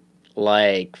then,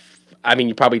 like, I mean,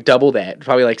 you probably double that.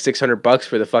 Probably like $600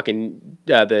 for the fucking,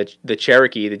 the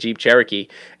Cherokee, the Jeep Cherokee.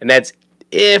 And that's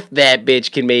if that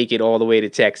bitch can make it all the way to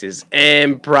Texas.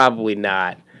 And probably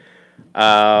not.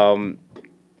 And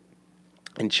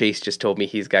Chase just told me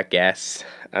he's got gas.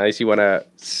 Unless you want to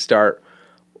start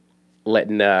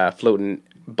letting floating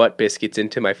butt biscuits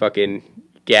into my fucking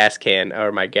gas can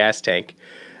or my gas tank.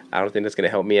 I don't think that's gonna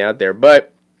help me out there.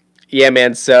 But yeah,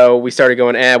 man. So we started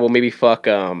going, well, maybe fuck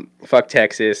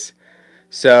Texas.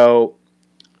 So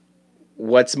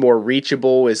what's more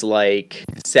reachable is like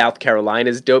South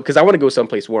Carolina's dope because I want to go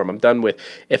someplace warm. I'm done with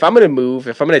if I'm gonna move,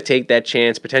 if I'm gonna take that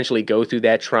chance, potentially go through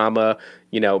that trauma,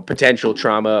 potential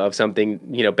trauma of something,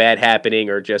 bad happening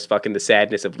or just fucking the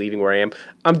sadness of leaving where I am.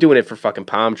 I'm doing it for fucking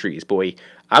palm trees, boy.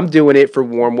 I'm doing it for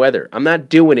warm weather. I'm not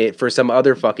doing it for some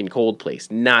other fucking cold place.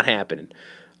 Not happening.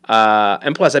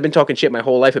 And plus, I've been talking shit my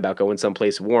whole life about going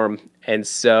someplace warm, and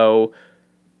so,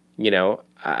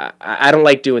 I don't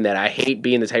like doing that. I hate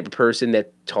being the type of person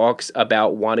that talks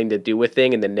about wanting to do a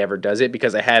thing and then never does it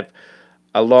because I have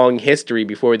a long history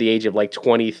before the age of like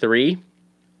 23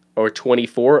 or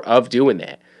 24 of doing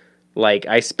that. Like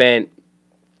I spent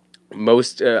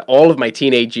all of my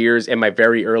teenage years and my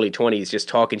very early 20s just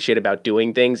talking shit about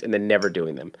doing things and then never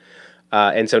doing them.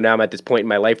 And so now I'm at this point in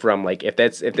my life where I'm like, if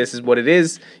this is what it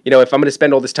is, if I'm going to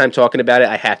spend all this time talking about it,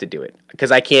 I have to do it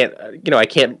because I can't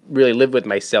really live with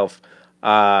myself.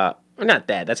 Not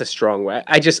that. That's a strong way.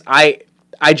 I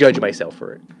judge myself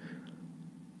for it.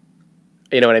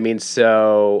 You know what I mean?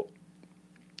 So,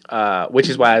 which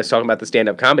is why I was talking about the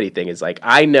stand-up comedy thing. Is like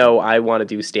I know I want to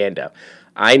do stand-up.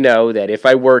 I know that if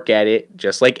I work at it,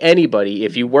 just like anybody,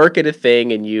 if you work at a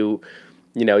thing and you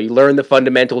learn the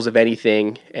fundamentals of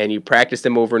anything and you practice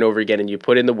them over and over again and you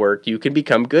put in the work, you can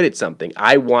become good at something.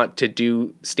 I want to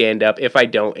do stand-up. If I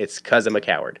don't, it's because I'm a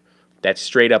coward. That's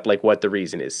straight up like what the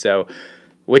reason is. So,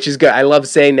 which is good. I love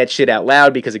saying that shit out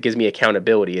loud because it gives me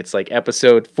accountability. It's like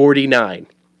episode 49.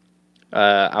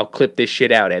 I'll clip this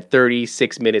shit out at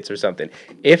 36 minutes or something.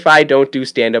 If I don't do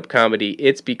stand-up comedy,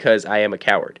 it's because I am a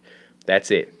coward. That's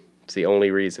it. It's the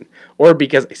only reason. Or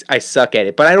because I suck at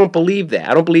it. But I don't believe that.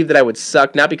 I don't believe that I would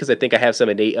suck, not because I think I have some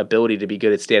innate ability to be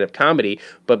good at stand-up comedy,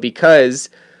 but because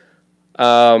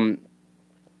I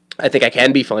think I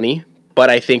can be funny, but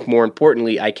I think more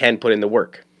importantly, I can put in the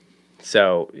work.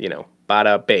 So,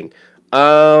 bada bing.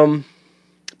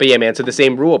 But yeah, man, so the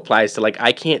same rule applies to, like,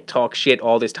 I can't talk shit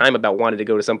all this time about wanting to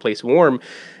go to someplace warm,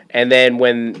 and then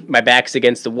when my back's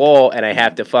against the wall and I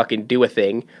have to fucking do a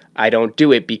thing, I don't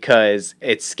do it because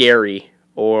it's scary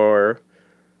or,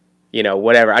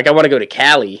 whatever. Like, I want to go to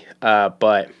Cali,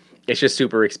 but it's just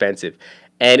super expensive.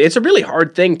 And it's a really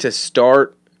hard thing to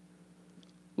start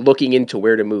looking into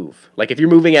where to move. Like, if you're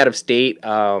moving out of state,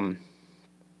 I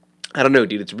don't know,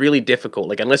 dude. It's really difficult.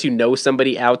 Like, unless you know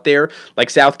somebody out there, like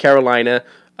South Carolina,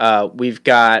 we've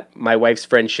got my wife's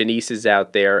friend Shanice is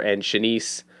out there, and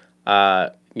Shanice,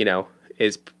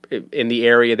 is in the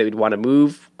area that we'd want to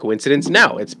move. Coincidence?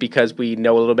 No. It's because we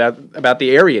know a little about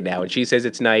the area now, and she says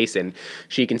it's nice, and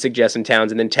she can suggest some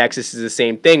towns. And then Texas is the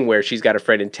same thing, where she's got a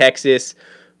friend in Texas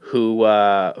who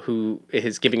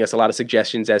is giving us a lot of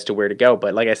suggestions as to where to go.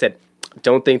 But like I said,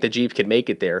 don't think the Jeep could make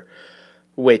it there,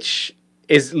 which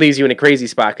leaves you in a crazy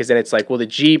spot because then it's like, well, the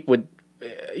Jeep would,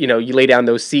 you lay down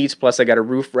those seats, plus I got a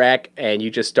roof rack, and you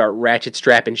just start ratchet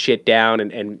strapping shit down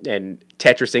and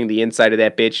Tetrising the inside of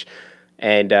that bitch,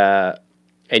 and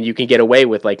you can get away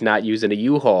with like not using a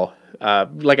U-Haul.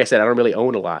 Like I said, I don't really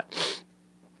own a lot.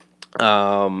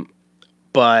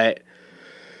 But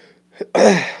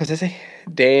what's that say?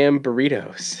 Damn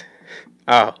burritos.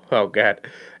 Oh god.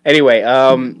 Anyway,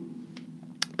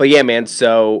 but yeah, man,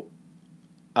 so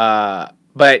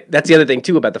but that's the other thing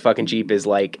too about the fucking Jeep is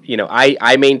like,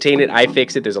 I maintain it, I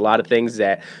fix it. There's a lot of things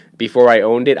that before I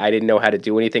owned it, I didn't know how to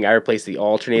do anything. I replaced the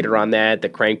alternator on that, the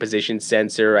crank position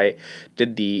sensor. I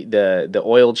did the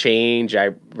oil change.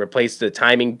 I replaced the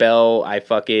timing belt. I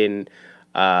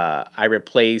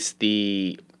replaced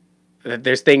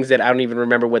there's things that I don't even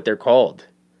remember what they're called.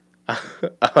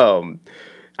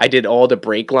 I did all the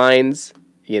brake lines.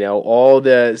 All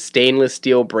the stainless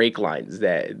steel brake lines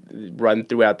that run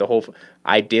throughout the whole.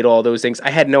 I did all those things.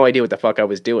 I had no idea what the fuck I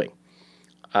was doing.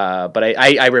 But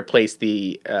I replaced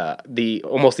the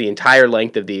almost the entire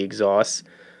length of the exhaust.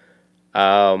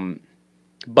 But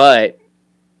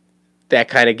that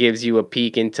kind of gives you a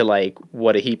peek into like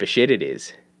what a heap of shit it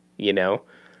is,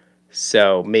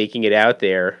 So making it out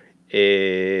there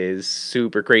is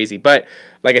super crazy. But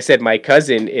like I said, my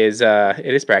cousin is it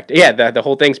is practical. Yeah, the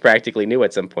whole thing's practically new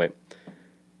at some point.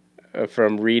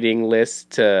 From reading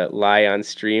lists to live on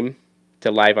stream.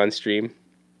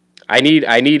 I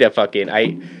need a fucking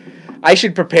I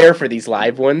should prepare for these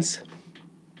live ones,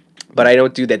 but I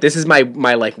don't do that. This is my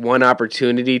like one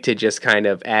opportunity to just kind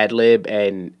of ad lib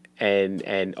and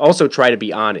also try to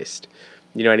be honest.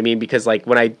 You know what I mean? Because like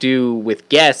when I do with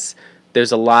guests,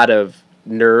 there's a lot of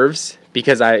nerves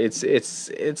because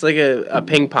it's like a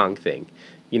ping pong thing.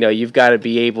 You know, you've got to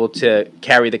be able to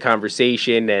carry the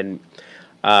conversation and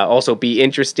also be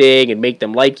interesting and make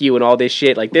them like you and all this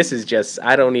shit. Like, this is just,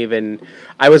 I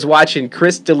was watching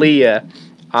Chris D'Elia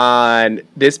on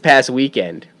this past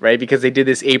weekend, right? Because they did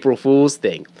this April Fool's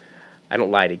thing. I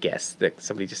don't lie to guests.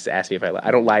 Somebody just asked me if I lie.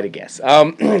 I don't lie to guests.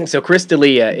 So Chris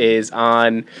D'Elia is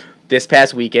on this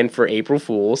past weekend for April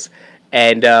Fool's.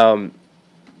 And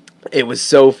it was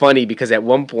so funny because at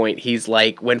one point he's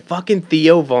like, when fucking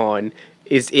Theo Von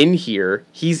is in here,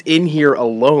 he's in here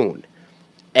alone.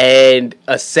 And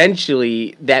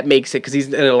essentially that makes it, because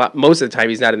he's in most of the time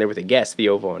he's not in there with a guest,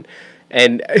 Theo Von.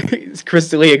 And Chris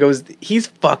D'Elia goes, he's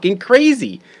fucking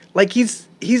crazy. Like, he's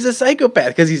a psychopath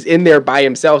because he's in there by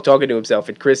himself talking to himself.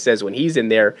 And Chris says when he's in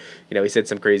there, you know, he said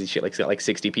some crazy shit, like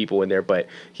 60 people in there, but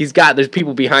there's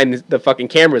people behind the fucking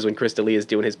cameras when Chris D'Elia is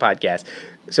doing his podcast.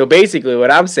 So basically what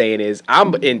I'm saying is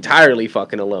I'm entirely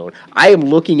fucking alone. I am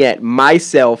looking at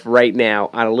myself right now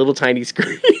on a little tiny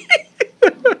screen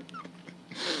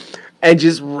and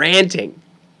just ranting,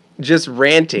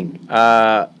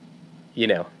 you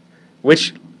know,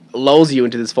 which lulls you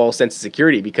into this false sense of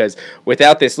security, because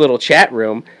without this little chat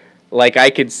room, like, I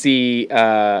could see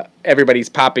everybody's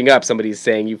popping up. Somebody's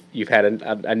saying you've had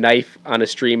a knife on a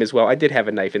stream as well. I did have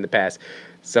a knife in the past.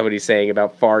 Somebody's saying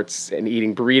about farts and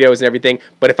eating burritos and everything.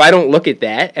 But if I don't look at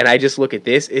that and I just look at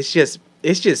this, it's just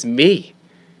me.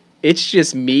 It's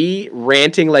just me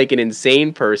ranting like an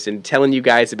insane person, telling you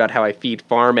guys about how I feed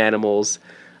farm animals,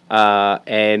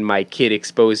 and my kid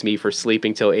exposed me for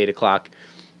sleeping till 8 o'clock.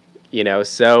 You know,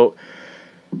 so,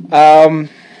 but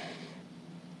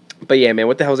yeah, man,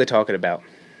 what the hell was I talking about?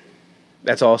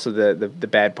 That's also the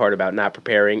bad part about not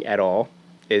preparing at all,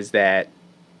 is that,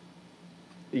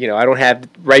 you know, I don't have,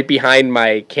 right behind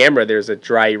my camera, there's a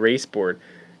dry erase board.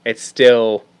 It's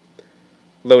still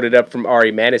loaded up from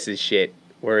Ari Manis's shit,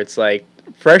 where it's like,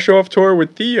 fresh off tour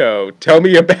with Theo, tell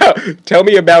me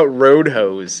about Road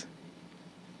Hose.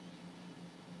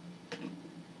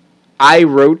 I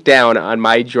wrote down on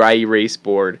my dry erase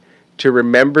board to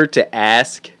remember to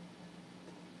ask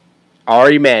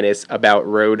Ari Manis about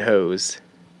Road Hose.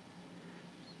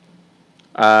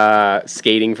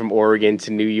 Skating from Oregon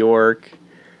to New York.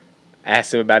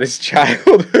 Asked him about his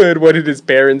childhood. What did his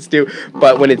parents do?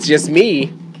 But when it's just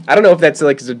me, I don't know if that's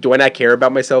like, do I not care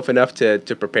about myself enough to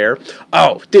prepare?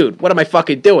 Oh, dude, what am I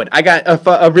fucking doing? I got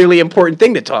a really important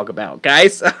thing to talk about,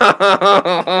 guys.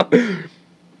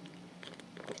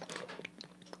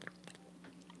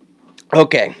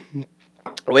 Okay,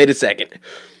 wait a second.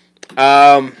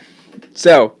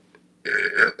 So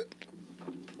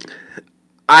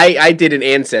I did an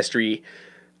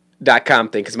Ancestry.com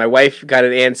thing because my wife got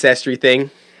an Ancestry thing,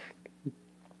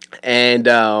 and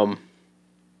so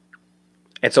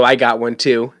I got one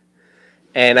too,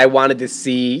 and I wanted to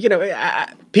see, you know,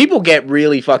 people get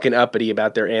really fucking uppity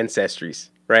about their ancestries,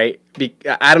 right?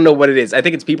 I don't know what it is. I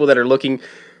think it's people that are looking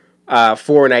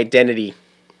for an identity.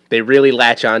 They really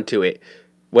latch onto it,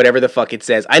 whatever the fuck it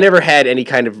says. I never had any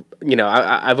kind of, you know,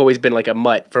 I've always been like a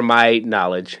mutt from my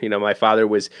knowledge. You know, my father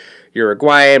was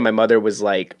Uruguayan, my mother was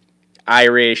like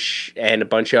Irish and a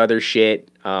bunch of other shit.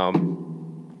 I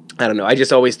don't know. I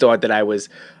just always thought that I was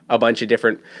a bunch of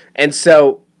different. And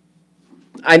so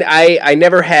I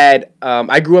never had,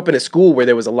 I grew up in a school where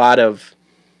there was a lot of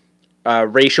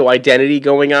racial identity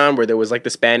going on, where there was like the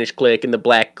Spanish clique and the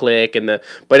black clique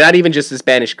but not even just the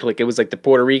Spanish clique. It was like the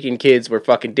Puerto Rican kids were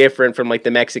fucking different from like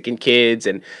the Mexican kids,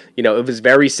 and you know, it was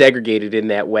very segregated in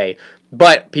that way.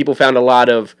 But people found a lot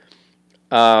of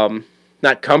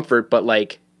not comfort, but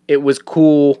like it was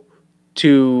cool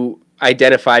to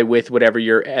identify with whatever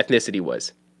your ethnicity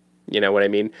was. You know what I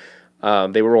mean?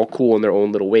 They were all cool in their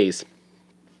own little ways,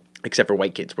 except for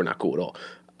white kids were not cool at all.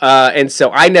 And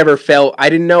so I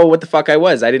didn't know what the fuck I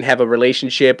was. I didn't have a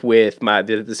relationship with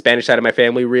the Spanish side of my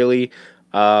family, really.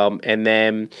 And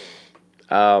then,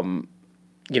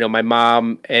 you know, my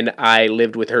mom and I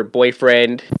lived with her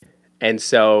boyfriend. And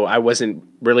so I wasn't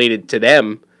related to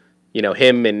them, you know,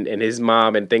 him and his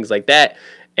mom and things like that.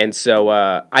 And so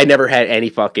I never had any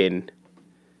fucking...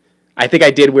 I think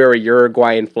I did wear a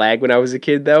Uruguayan flag when I was a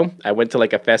kid, though. I went to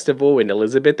like a festival in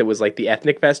Elizabeth that was like the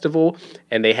ethnic festival,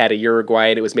 and they had a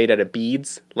Uruguayan. It was made out of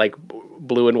beads, like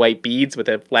blue and white beads with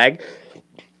a flag.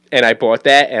 And I bought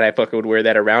that, and I fucking would wear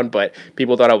that around, but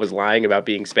people thought I was lying about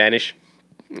being Spanish.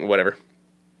 Whatever.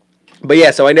 But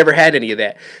yeah, so I never had any of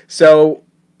that. So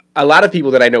a lot of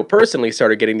people that I know personally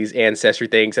started getting these ancestry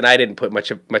things, and I didn't put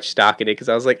much stock in it because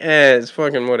I was like, it's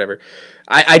fucking whatever.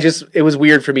 It was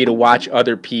weird for me to watch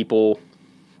other people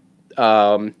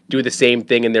do the same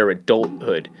thing in their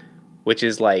adulthood, which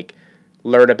is like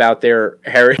learn about their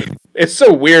heritage. It's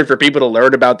so weird for people to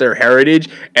learn about their heritage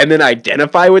and then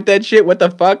identify with that shit. What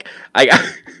the fuck?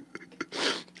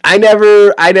 I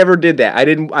never did that. I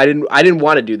didn't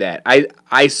want to do that.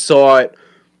 I saw it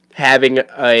having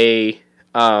an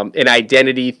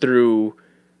identity through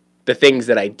the things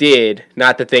that I did,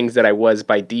 not the things that I was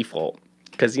by default.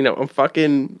 Because,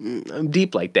 I'm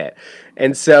deep like that.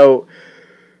 And so,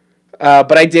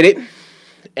 but I did it.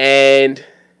 And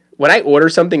when I order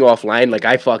something offline, like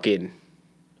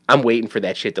I'm waiting for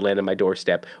that shit to land on my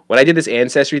doorstep. When I did this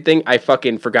Ancestry thing, I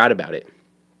fucking forgot about it.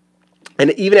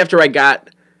 And even after I got,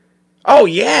 all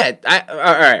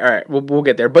right, we'll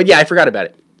get there. But yeah, I forgot about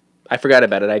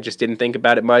it. I just didn't think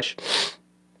about it much.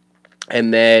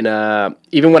 And then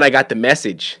even when I got the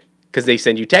message, because they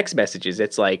send you text messages,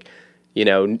 it's like,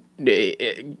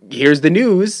 here's the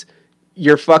news,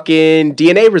 your fucking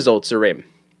DNA results are in.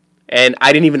 And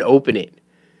I didn't even open it.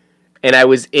 And I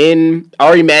was in,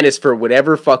 Ari Manis, for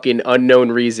whatever fucking unknown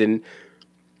reason,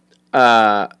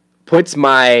 puts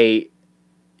my,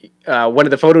 one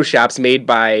of the Photoshops made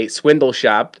by Swindle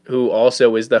Shop, who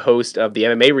also is the host of the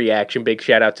MMA Reaction. Big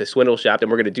shout out to Swindle Shop.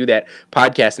 And we're going to do that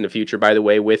podcast in the future, by the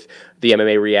way, with the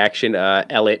MMA Reaction.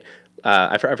 Elliot,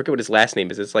 I forget what his last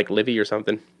name is. It's like Livy or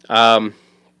something.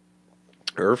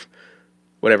 Irv,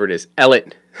 whatever it is.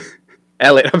 Elliot,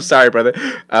 I'm sorry, brother,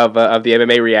 of the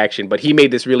MMA Reaction. But he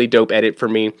made this really dope edit for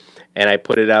me, and I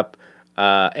put it up.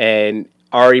 And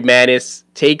Ari Manis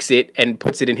takes it and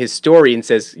puts it in his story and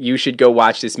says, you should go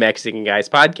watch this Mexican guy's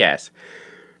podcast.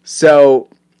 So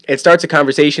it starts a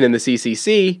conversation in the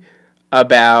CCC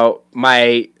about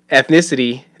my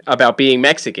ethnicity, about being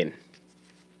Mexican,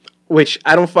 which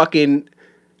I don't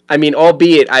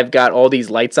albeit I've got all these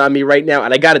lights on me right now,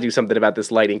 and I got to do something about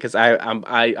this lighting, because I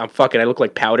look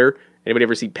like powder. Anybody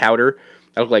ever see powder?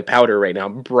 I look like powder right now.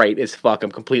 I'm bright as fuck.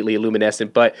 I'm completely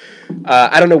luminescent. But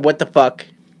I don't know what the fuck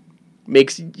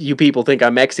makes you people think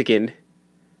I'm Mexican.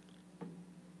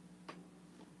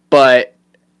 But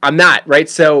I'm not, right?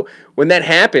 So when that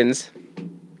happens,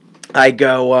 I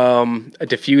go, a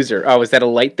diffuser. Oh, is that a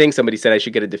light thing? Somebody said I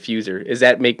should get a diffuser. Does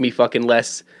that make me fucking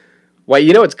less? Well,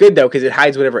 it's good, though, because it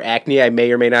hides whatever acne I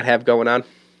may or may not have going on.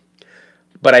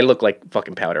 But I look like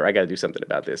fucking powder. I got to do something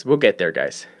about this. We'll get there,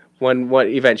 guys. One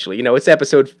eventually. It's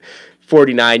episode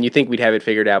 49. You think we'd have it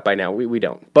figured out by now. We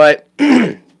don't. But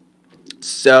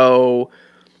so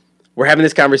we're having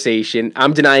this conversation.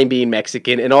 I'm denying being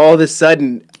Mexican, and all of a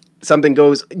sudden something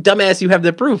goes, dumbass, you have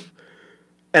the proof.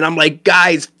 And I'm like,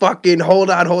 guys, fucking hold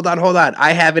on.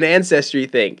 I have an Ancestry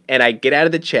thing. And I get out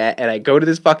of the chat and I go to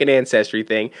this fucking Ancestry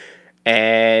thing.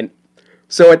 And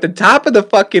so at the top of the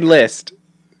fucking list,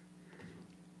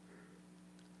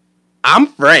 I'm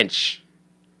French.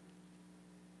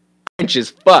 French as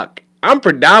fuck. I'm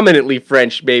predominantly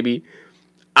French, baby.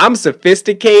 I'm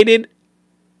sophisticated.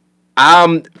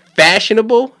 I'm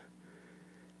fashionable.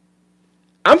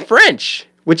 I'm French,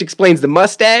 which explains the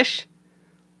mustache.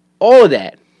 All of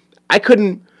that. I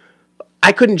couldn't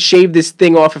shave this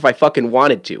thing off if I fucking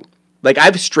wanted to. Like,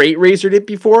 I've straight razored it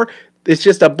before. It's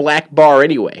just a black bar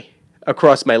anyway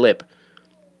across my lip.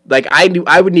 Like,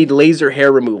 I would need laser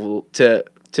hair removal to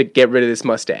get rid of this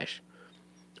mustache.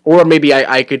 Or maybe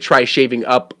I could try shaving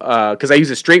up, because I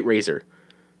use a straight razor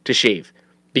to shave,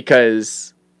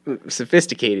 because I'm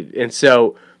sophisticated. And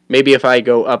so maybe if I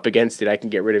go up against it, I can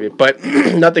get rid of it. But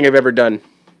nothing I've ever done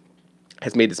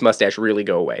has made this mustache really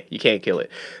go away. You can't kill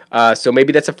it. So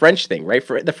maybe that's a French thing, right?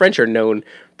 The French are known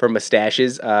for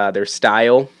mustaches, their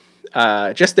style,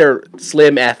 just their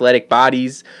slim, athletic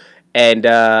bodies, and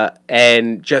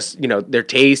just, their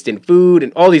taste in food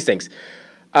and all these things.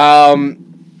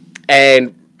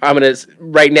 And I'm going to,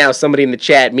 right now, somebody in the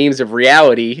chat, Memes of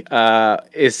Reality,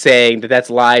 is saying that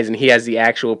that's lies and he has the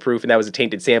actual proof and that was a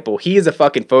tainted sample. He is a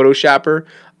fucking Photoshopper,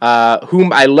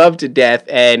 whom I love to death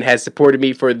and has supported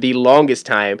me for the longest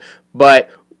time, but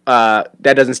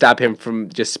that doesn't stop him from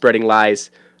just spreading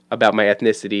lies about my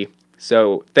ethnicity.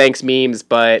 So thanks, Memes,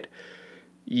 but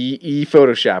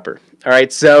Photoshopper. All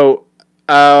right, so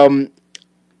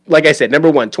like I said, number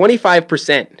one,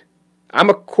 25%. I'm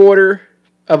a quarter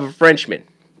of a Frenchman.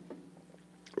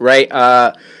 Right,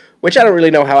 which I don't really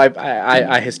know how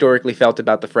I historically felt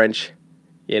about the French.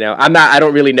 I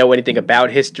don't really know anything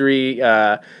about history.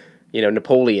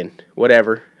 Napoleon,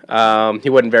 whatever. He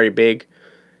wasn't very big.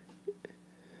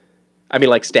 I mean,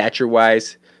 like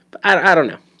stature-wise. But I don't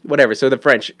know. Whatever. So the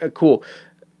French, cool.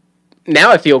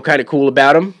 Now I feel kind of cool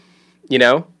about them.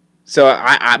 So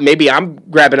I maybe I'm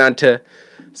grabbing onto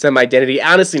some identity.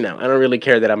 Honestly, no, I don't really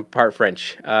care that I'm part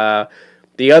French. The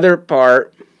other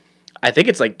part, I think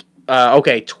it's like,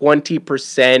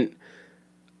 20%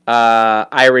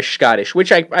 Irish, Scottish,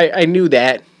 which I knew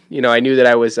that. You know, I knew that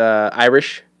I was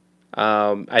Irish.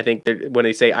 I think when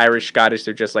they say Irish, Scottish,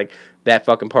 they're just like that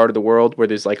fucking part of the world where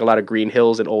there's like a lot of green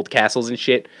hills and old castles and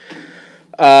shit.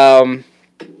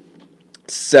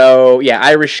 So yeah,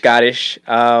 Irish, Scottish.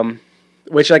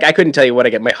 Which like I couldn't tell you what I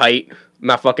get. My height, I'm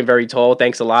not fucking very tall.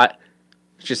 Thanks a lot.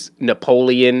 It's just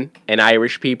Napoleon and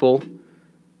Irish people.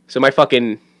 So my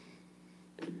fucking,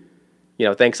 you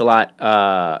know, thanks a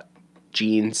lot.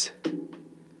 Genes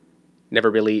never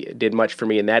really did much for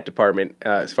me in that department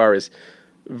as far as,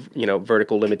 you know,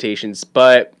 vertical limitations.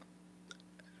 But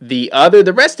the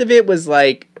rest of it was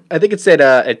like, I think it said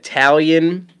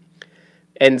Italian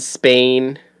and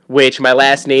Spain, which my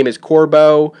last name is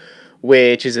Corbo,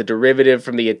 which is a derivative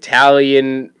from the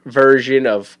Italian version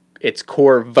of it's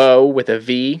Corvo with a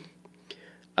V.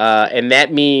 And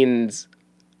that means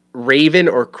raven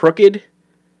or crooked.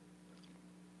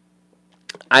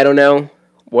 I don't know.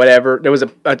 Whatever. There was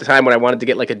a time when I wanted to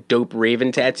get like a dope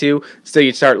raven tattoo. So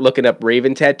you start looking up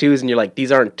raven tattoos and you're like, these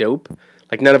aren't dope.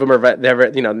 Like none of them are never,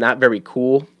 you know, not very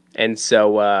cool. And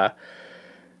so I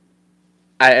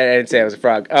didn't say I was a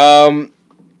frog.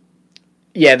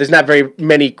 Yeah, there's not very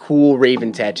many cool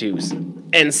raven tattoos.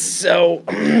 And so,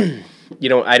 you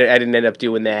know, I didn't end up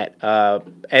doing that.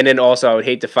 And then also I would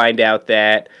hate to find out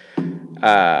that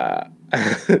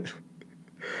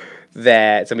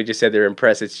that somebody just said they're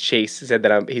impressed. It's Chase said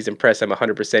that he's impressed I'm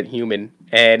 100% human.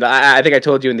 And I think I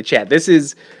told you in the chat, this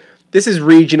is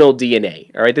regional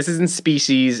DNA, all right? This isn't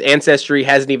species. Ancestry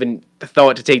hasn't even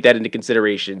thought to take that into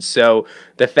consideration. So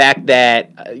the fact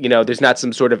that, you know, there's not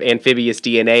some sort of amphibious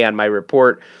DNA on my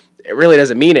report, it really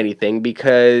doesn't mean anything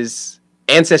because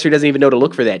Ancestry doesn't even know to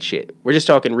look for that shit. We're just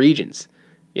talking regions.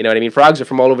 You know what I mean? Frogs are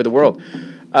from all over the world.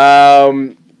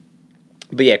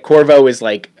 But yeah, Corvo is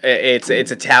like, it's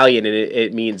Italian and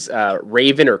it means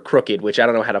raven or crooked, which I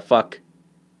don't know how to fuck.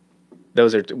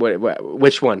 Those are,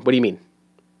 which one? What do you mean?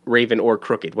 Raven or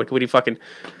crooked? What do you fucking...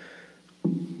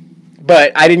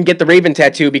 But I didn't get the raven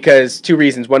tattoo because two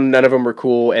reasons. One, none of them were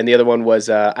cool, and the other one was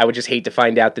I would just hate to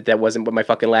find out that wasn't what my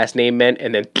fucking last name meant,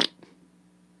 and then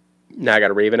now I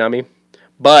got a raven on me.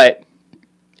 But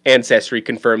Ancestry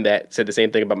confirmed that, said the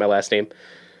same thing about my last name.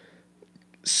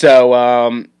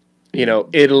 So, you know,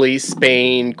 Italy,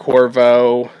 Spain,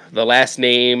 Corvo, the last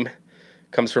name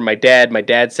comes from my dad. My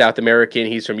dad's South American.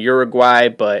 He's from Uruguay,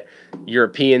 but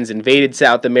Europeans invaded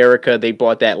South America. They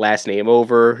brought that last name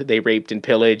over. They raped and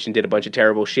pillaged and did a bunch of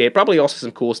terrible shit. Probably also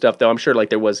some cool stuff, though. I'm sure like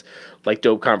there was like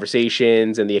dope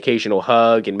conversations and the occasional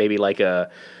hug and maybe like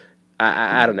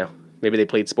I don't know. Maybe they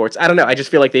played sports. I don't know. I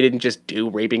just feel like they didn't just do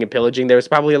raping and pillaging. There was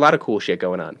probably a lot of cool shit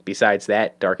going on besides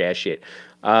that dark-ass shit.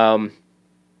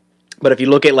 But if you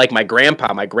look at like my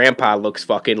grandpa looks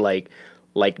fucking like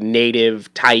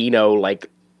native Taino, like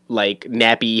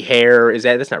nappy hair.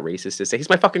 That's not racist to say. He's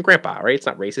my fucking grandpa, right? It's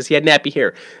not racist. He had nappy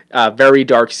hair, very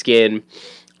dark skin.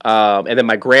 And then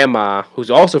my grandma,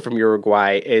 who's also from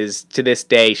Uruguay, is to this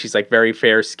day, she's like very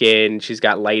fair skinned. She's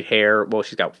got light hair. Well,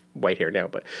 she's got white hair now,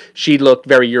 but she looked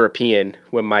very European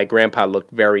when my grandpa looked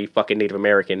very fucking Native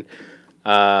American.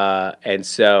 And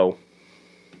so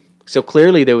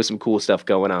clearly there was some cool stuff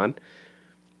going on,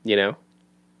 you know?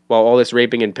 While all this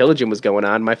raping and pillaging was going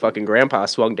on, my fucking grandpa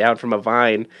swung down from a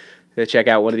vine to check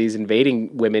out one of these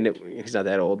invading women. He's not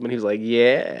that old, but he was like,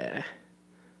 yeah,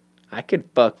 I could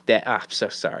fuck that. I'm so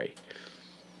sorry.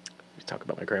 Talk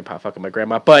about my grandpa fucking my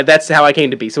grandma, but that's how I came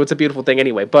to be. So it's a beautiful thing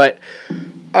anyway. But,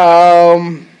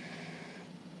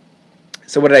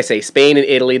 so what did I say? Spain and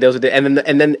Italy. Those are the, and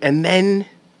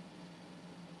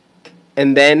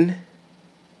then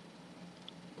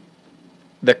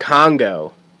the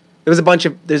Congo. There's a bunch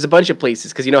of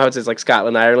places, because you know how it says like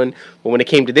Scotland, Ireland. Well, when it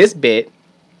came to this bit,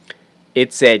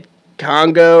 it said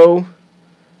Congo,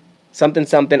 something.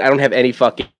 I don't have any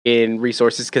fucking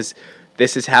resources because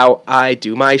this is how I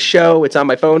do my show. It's on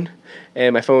my phone,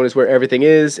 and my phone is where everything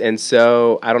is, and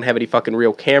so I don't have any fucking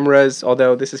real cameras.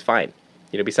 Although this is fine,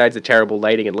 you know. Besides the terrible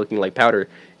lighting and looking like powder,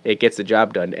 it gets the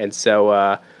job done, and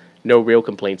so no real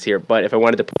complaints here. But if I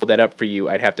wanted to pull that up for you,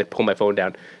 I'd have to pull my phone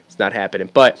down. It's not happening,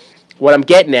 but. What I'm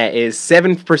getting at is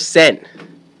 7%.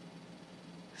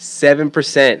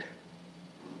 7%.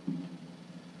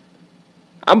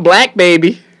 I'm black,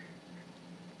 baby.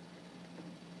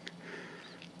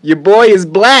 Your boy is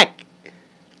black.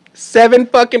 7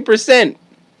 fucking %.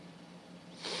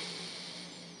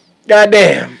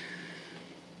 Goddamn.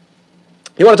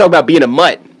 You want to talk about being a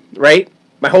mutt, right?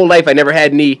 My whole life I never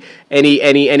had any,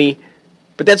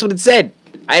 but that's what it said.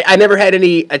 I never had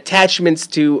any attachments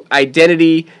to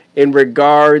identity in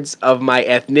regards of my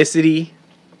ethnicity,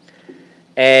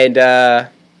 and I'm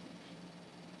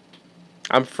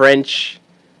French,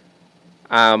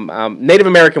 Native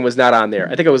American was not on there.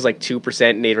 I think it was like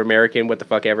 2% Native American. What the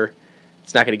fuck ever.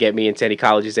 It's not going to get me into any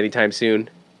colleges anytime soon.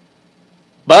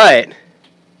 But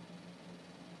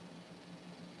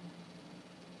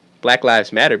Black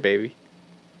Lives Matter, baby.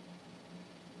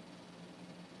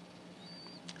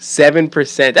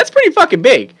 7%. That's pretty fucking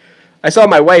big. I saw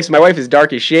my wife's. My wife is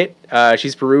dark as shit.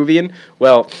 She's Peruvian.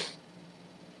 Well,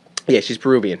 yeah, she's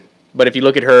Peruvian. But if you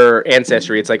look at her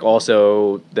ancestry, it's like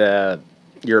also the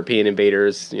European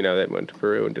invaders, you know, that went to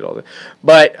Peru and did all that.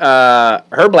 But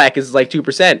her black is like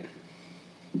 2%.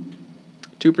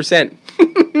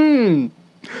 2%.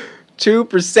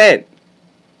 2%.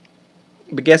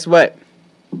 But guess what?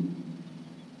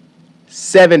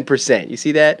 7%. You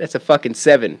see that? That's a fucking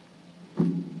 7.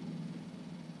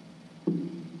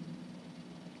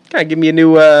 Kind of give me a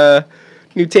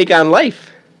new take on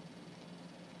life.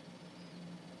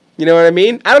 You know what I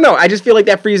mean? I don't know. I just feel like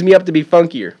that frees me up to be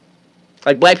funkier.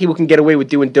 Like, black people can get away with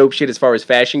doing dope shit as far as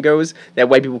fashion goes that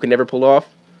white people can never pull off.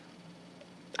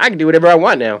 I can do whatever I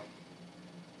want now.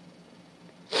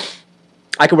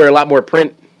 I can wear a lot more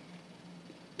print.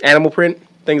 Animal print.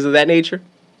 Things of that nature.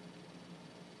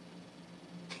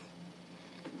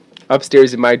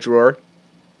 Upstairs in my drawer.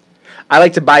 I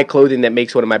like to buy clothing that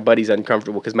makes one of my buddies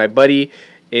uncomfortable because my buddy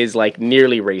is like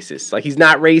nearly racist. Like, he's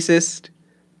not racist,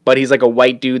 but he's like a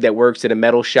white dude that works in a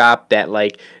metal shop that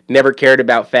like never cared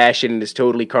about fashion and is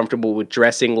totally comfortable with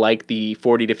dressing like the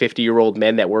 40 to 50-year-old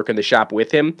men that work in the shop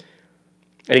with him.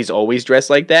 And he's always dressed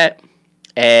like that.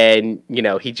 And, you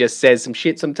know, he just says some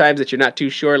shit sometimes that you're not too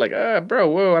sure. Like, bro,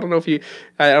 whoa, I don't know if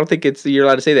I don't think you're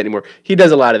allowed to say that anymore. He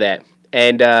does a lot of that.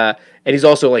 And he's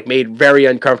also like made very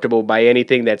uncomfortable by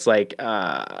anything that's like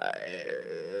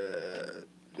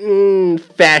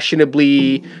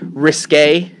fashionably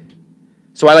risque.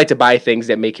 So I like to buy things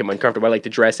that make him uncomfortable. I like to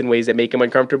dress in ways that make him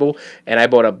uncomfortable. And I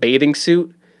bought a bathing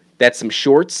suit that's some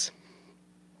shorts,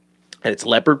 and it's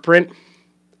leopard print,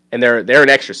 and they're an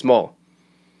extra small.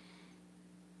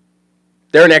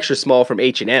 They're an extra small from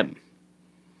H&M.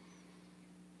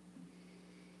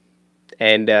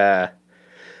 And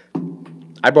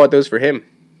I bought those for him.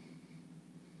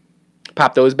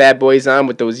 Pop those bad boys on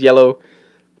with those yellow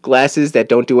glasses that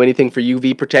don't do anything for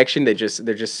UV protection. They're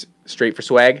just straight for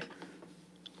swag.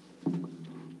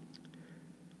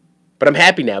 But I'm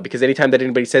happy now because anytime that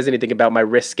anybody says anything about my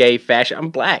risque fashion, I'm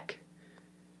black.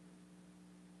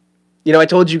 You know, I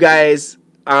told you guys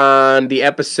on the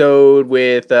episode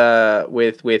with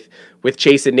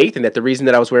Chase and Nathan that the reason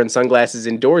that I was wearing sunglasses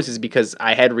indoors is because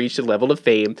I had reached a level of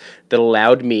fame that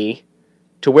allowed me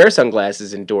to wear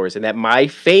sunglasses indoors, and that my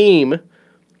fame,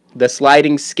 the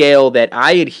sliding scale that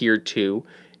I adhere to,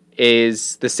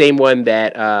 is the same one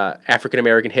that African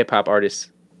American hip hop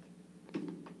artists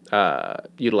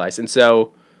utilize. And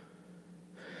so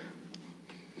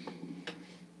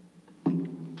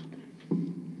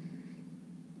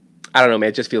I don't know, man.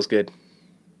 It just feels good.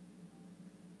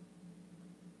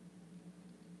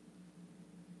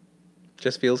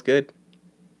 Just feels good.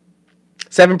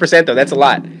 7% though. That's a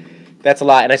lot. That's a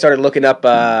lot. And I started looking up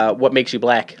what makes you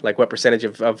black, like what percentage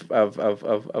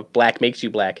of black makes you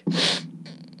black.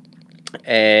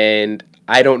 And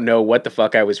I don't know what the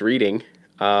fuck I was reading.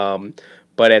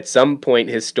 But at some point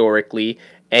historically,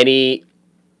 any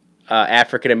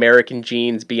African American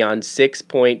genes beyond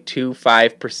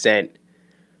 6.25%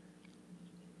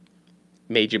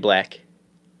 made you black.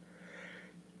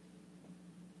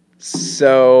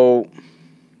 So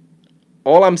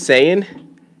all I'm saying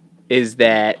is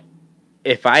that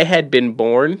if I had been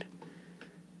born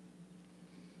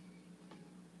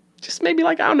just maybe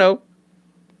like, I don't know,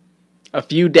 a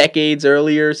few decades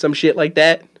earlier, some shit like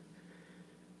that,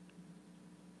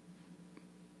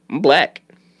 I'm black.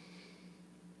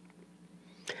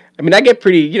 I mean, I get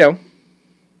pretty, you know,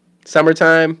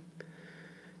 summertime,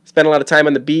 spend a lot of time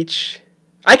on the beach.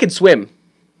 I could swim.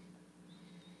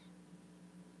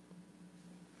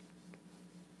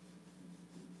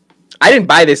 I didn't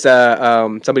buy this.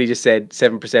 Somebody just said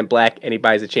 7% black, and he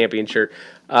buys a Champion shirt.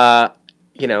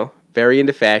 You know, very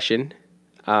into fashion.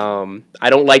 I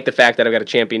don't like the fact that I've got a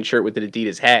Champion shirt with an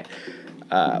Adidas hat.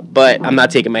 But I'm not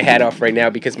taking my hat off right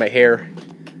now because my hair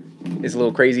is a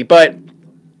little crazy. But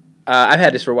I've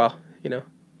had this for a while, you know.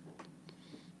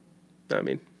 I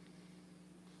mean,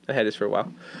 I had this for a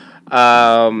while.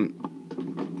 I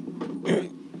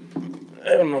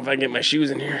don't know if I can get my shoes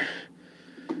in here.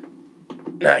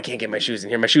 No, I can't get my shoes in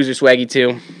here. My shoes are swaggy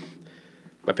too.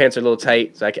 My pants are a little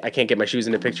tight, so I can't get my shoes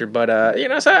in the picture. But you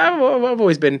know, so I've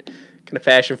always been kind of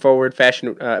fashion forward, but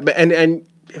it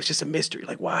was just a mystery.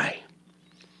 Like, why?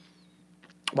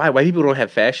 Why people don't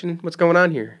have fashion? What's going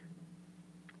on here?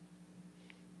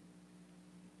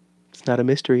 It's not a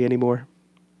mystery anymore.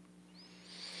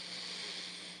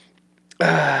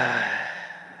 Man.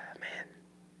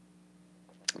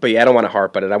 But yeah, I don't want to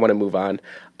harp on it. I want to move on.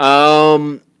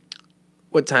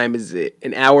 What time is it?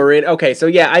 An hour in? Okay, so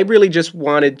yeah, I really just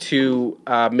wanted to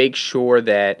make sure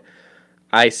that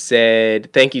I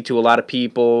said thank you to a lot of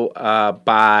people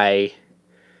by...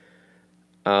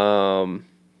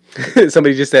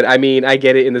 somebody just said, I mean, I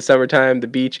get it in the summertime, the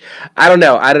beach. I don't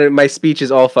know. My speech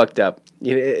is all fucked up.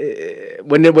 You know,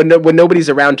 when nobody's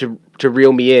around to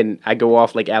reel me in, I go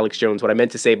off like Alex Jones. What I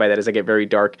meant to say by that is I get very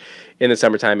dark in the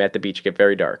summertime at the beach. I get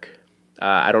very dark.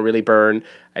 I don't really burn.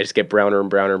 I just get browner and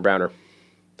browner and browner.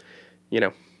 You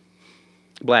know,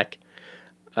 black.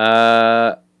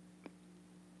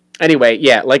 Anyway,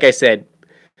 yeah, like I said,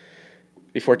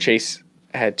 before Chase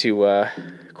had to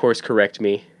course correct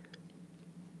me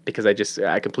because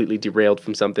I completely derailed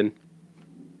from something.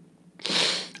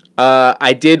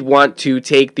 I did want to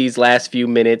take these last few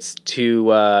minutes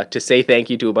to say thank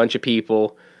you to a bunch of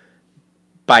people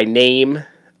by name,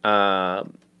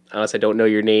 unless I don't know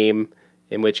your name,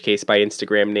 in which case by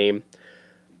Instagram name.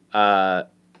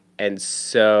 And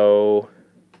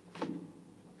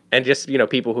just, you know,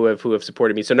 people who have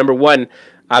supported me. So number one,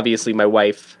 obviously my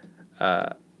wife,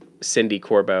 Cindy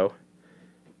Corbo,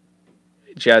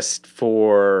 just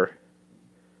for,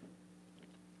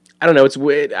 I don't know, it's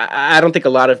weird. I don't think a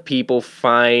lot of people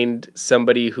find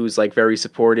somebody who's like very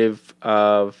supportive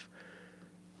of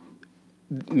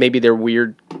maybe their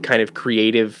weird kind of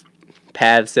creative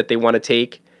paths that they want to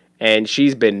take. And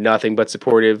she's been nothing but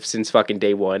supportive since fucking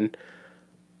day one.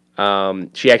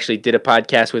 She actually did a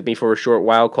podcast with me for a short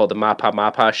while called the Mapa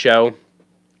Mapa Show,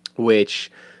 which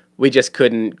we just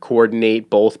couldn't coordinate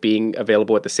both being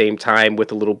available at the same time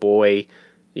with a little boy,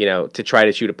 you know, to try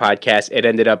to shoot a podcast. It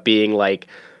ended up being like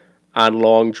on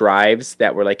long drives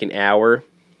that were like an hour.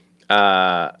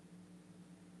 And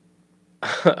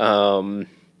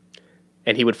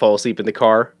he would fall asleep in the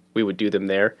car. We would do them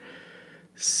there.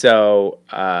 So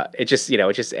it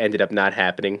just ended up not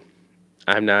happening.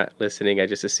 I'm not listening. I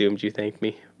just assumed you thanked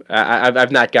me.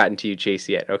 I've not gotten to you, Chase,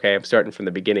 yet. Okay, I'm starting from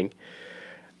the beginning.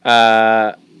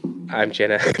 I'm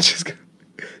Jenna.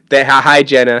 Hi,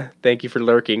 Jenna. Thank you for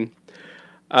lurking.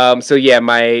 So yeah,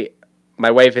 my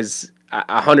wife has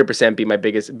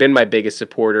 100% been my biggest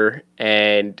supporter,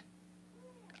 and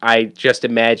I just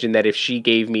imagine that if she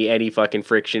gave me any fucking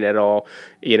friction at all,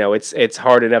 you know, it's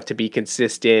hard enough to be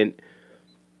consistent,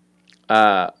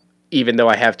 even though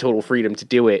I have total freedom to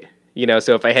do it. You know,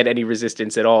 so if I had any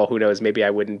resistance at all, who knows, maybe I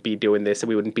wouldn't be doing this and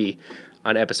we wouldn't be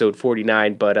on episode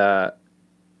 49. But,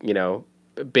 you know,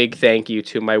 big thank you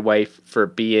to my wife for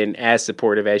being as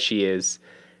supportive as she is.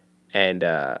 And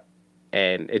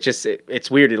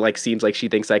it's weird. It like seems like she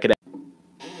thinks I could.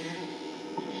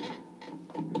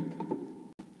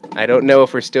 I don't know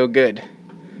if we're still good.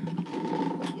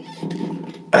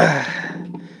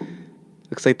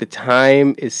 Looks like the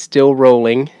time is still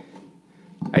rolling.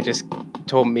 I just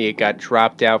told me it got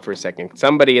dropped out for a second.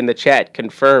 Somebody in the chat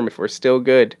confirm if we're still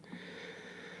good.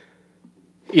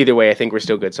 Either way, I think we're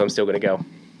still good, so I'm still going to go.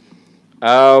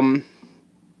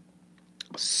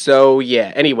 So,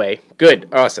 yeah. Anyway, good.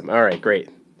 Awesome. All right, great.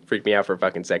 Freaked me out for a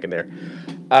fucking second there.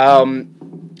 I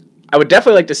would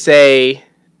definitely like to say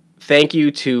thank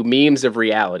you to Memes of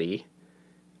Reality,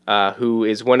 who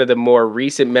is one of the more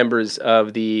recent members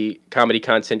of the Comedy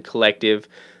Content Collective.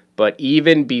 But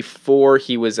even before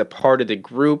he was a part of the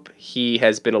group, he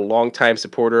has been a longtime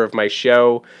supporter of my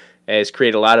show, has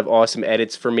created a lot of awesome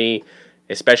edits for me,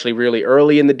 especially really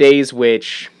early in the days,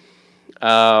 which, you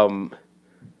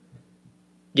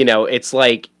know, it's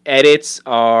like edits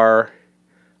are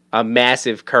a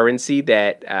massive currency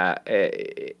that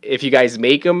if you guys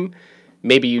make them,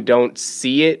 maybe you don't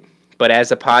see it, but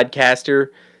as a podcaster,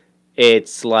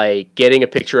 it's like getting a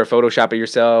picture of Photoshop of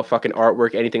yourself, fucking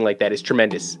artwork, anything like that is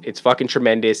tremendous. It's fucking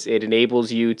tremendous. It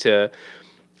enables you to,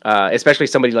 especially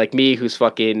somebody like me who's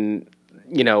fucking,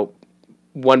 you know,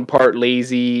 one part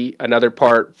lazy, another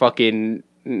part fucking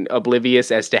oblivious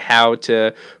as to how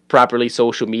to properly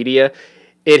social media.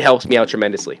 It helps me out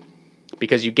tremendously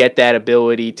because you get that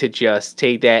ability to just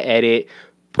take that edit,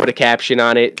 put a caption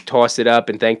on it, toss it up,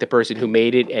 and thank the person who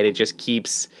made it, and it just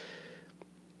keeps...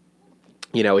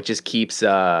 You know, it just keeps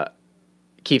eyes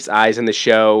on the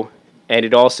show, and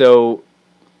it also,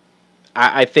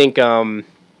 I think, I'm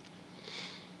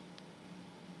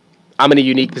in a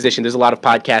unique position. There's a lot of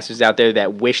podcasters out there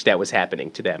that wish that was happening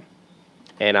to them,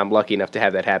 and I'm lucky enough to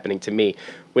have that happening to me,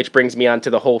 which brings me on to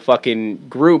the whole fucking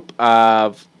group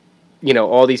of, you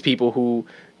know, all these people who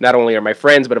not only are my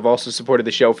friends, but have also supported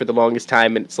the show for the longest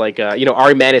time, and it's like, you know,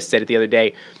 Ari Manis said it the other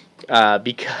day.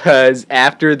 because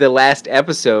after the last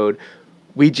episode,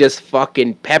 we just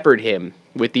fucking peppered him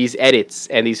with these edits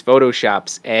and these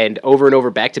photoshops and over,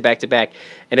 back to back to back.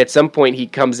 And at some point, he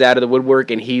comes out of the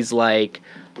woodwork and he's like,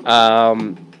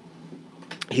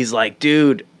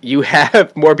 dude, you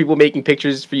have more people making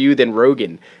pictures for you than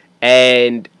Rogan.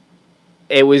 And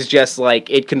it was just like,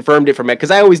 it confirmed it for me,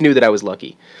 because I always knew that I was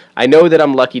lucky. I know that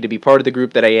I'm lucky to be part of the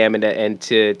group that I am and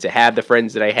to have the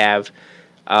friends that I have,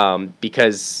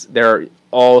 because they're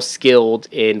all skilled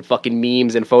in fucking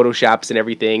memes and photoshops and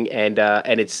everything, and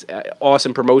it's an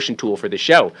awesome promotion tool for the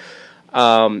show.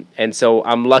 And so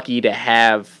I'm lucky to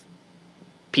have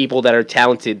people that are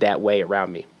talented that way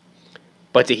around me.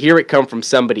 But to hear it come from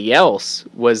somebody else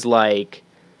was like,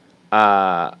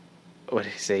 what did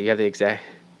he say? You have the exact...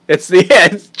 It's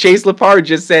Chase Lepard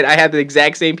just said, I have the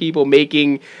exact same people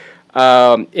making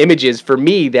images for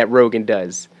me that Rogan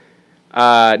does.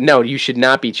 No, you should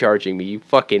not be charging me. You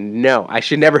fucking no. I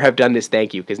should never have done this,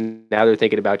 thank you, because now they're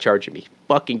thinking about charging me.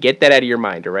 Fucking get that out of your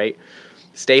mind, all right?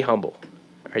 Stay humble.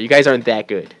 All right, you guys aren't that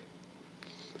good.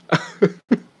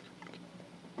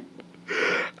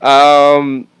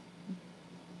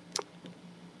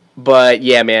 But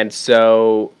yeah, man,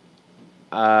 so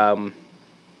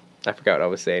I forgot what I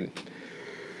was saying.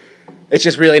 It's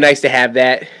just really nice to have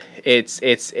that.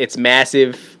 It's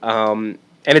massive, and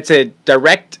it's a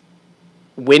direct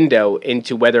window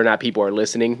into whether or not people are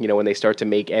listening. You know, when they start to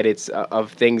make edits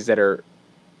of things that are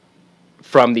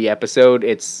from the episode,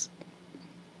 it's,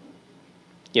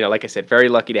 you know, like I said, very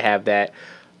lucky to have that.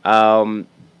 I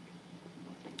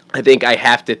think I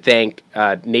have to thank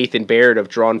Nathan Baird of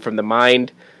Drawn from the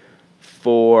Mind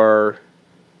for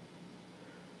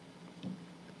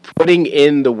putting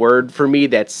in the word for me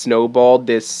that snowballed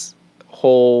this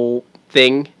whole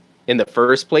thing in the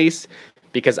first place,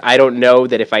 because I don't know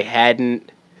that if I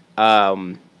hadn't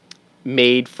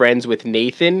made friends with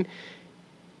Nathan,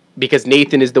 because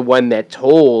Nathan is the one that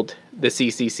told the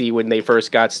CCC when they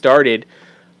first got started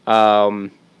that,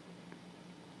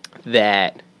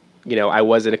 you know, I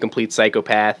wasn't a complete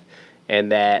psychopath,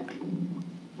 and that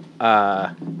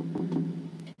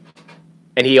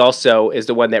and he also is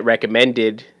the one that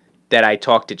recommended that I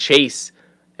talk to Chase,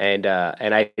 and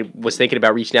I was thinking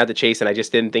about reaching out to Chase, and I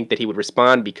just didn't think that he would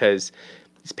respond because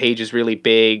his page is really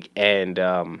big, and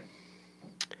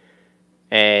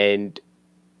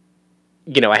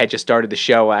you know, I had just started the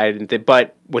show.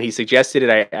 But when he suggested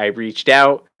it, I reached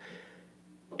out,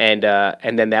 and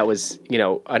then that was, you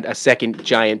know, a second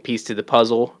giant piece to the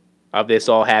puzzle of this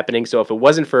all happening. So if it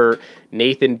wasn't for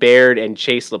Nathan Baird and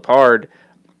Chase Lepard,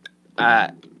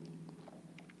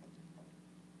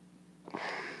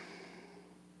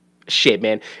 shit,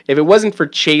 man. If it wasn't for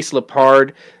Chase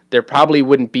Lepard, there probably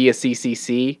wouldn't be a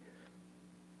CCC.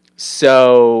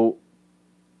 So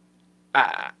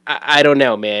I don't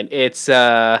know, man. It's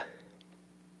I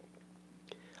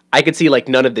could see like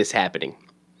none of this happening.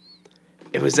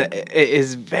 It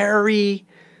is very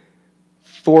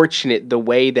fortunate the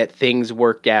way that things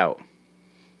work out.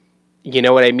 You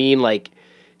know what I mean? Like,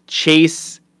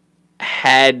 Chase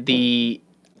had the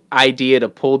idea to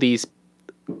pull these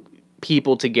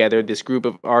people together, this group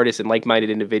of artists and like-minded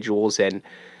individuals, and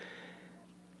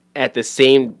at the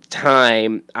same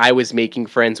time, I was making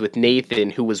friends with Nathan,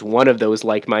 who was one of those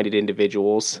like-minded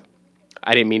individuals.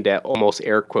 I didn't mean to almost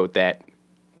air quote that,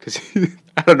 because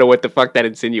I don't know what the fuck that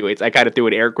insinuates. I kind of threw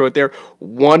an air quote there.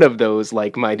 One of those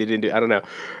like-minded I don't know.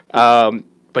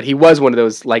 But he was one of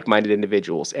those like-minded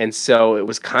individuals. And so it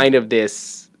was kind of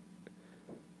this...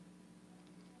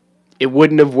 It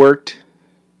wouldn't have worked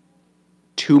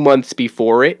 2 months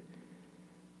before it,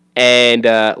 and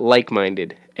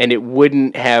like-minded. And it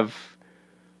wouldn't have...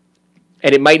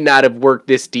 And it might not have worked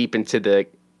this deep into the,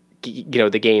 you know,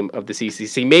 the game of the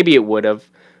CCC. Maybe it would have,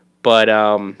 but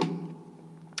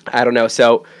I don't know.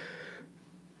 So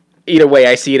either way,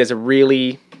 I see it as a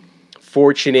really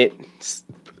fortunate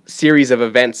series of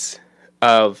events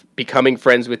of becoming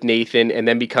friends with Nathan and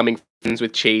then becoming friends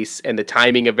with Chase, and the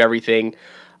timing of everything,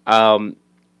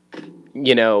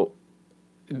 you know,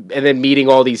 and then meeting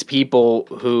all these people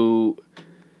who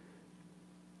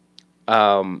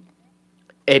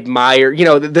admire, you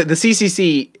know, the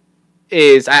CCC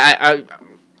is, I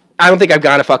don't think I've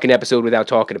gone a fucking episode without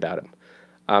talking about him.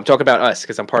 Talk about us,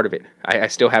 because I'm part of it. I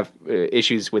still have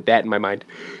issues with that in my mind,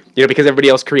 you know, because everybody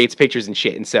else creates pictures and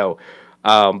shit, and so,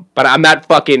 but I'm not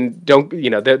fucking, don't, you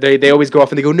know, they always go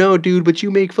off and they go, no, dude, but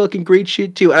you make fucking great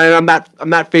shit too, and I'm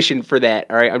not fishing for that,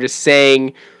 all right? I'm just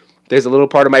saying, there's a little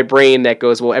part of my brain that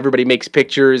goes, well, everybody makes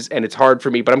pictures, and it's hard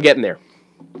for me, but I'm getting there.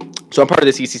 So I'm part of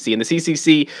the CCC, and the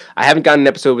CCC, I haven't gotten an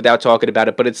episode without talking about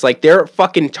it, but it's like their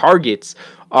fucking targets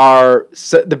are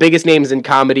the biggest names in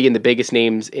comedy and the biggest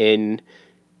names in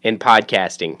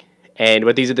podcasting.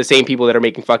 But these are the same people that are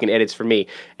making fucking edits for me.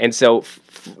 And so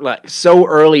like, so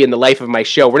early in the life of my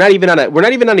show, we're not even on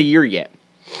a year yet.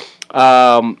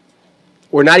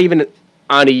 We're not even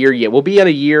on a year yet. We'll be on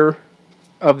a year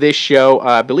of this show,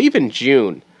 I believe in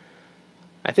June.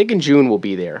 I think in June we'll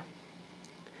be there.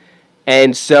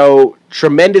 And so,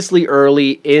 tremendously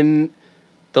early in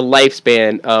the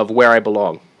lifespan of Where I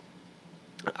Belong,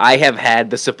 I have had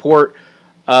the support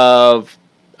of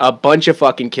a bunch of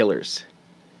fucking killers.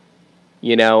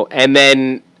 You know, and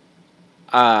then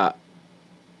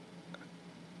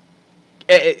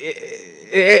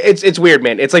it's weird,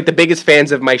 man. It's like the biggest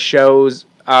fans of my shows.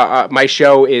 My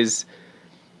show is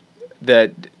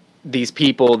these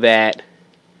people that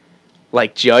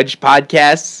like judge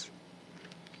podcasts.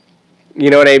 You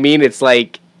know what I mean? It's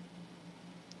like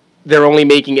they're only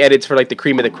making edits for like the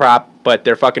cream of the crop, but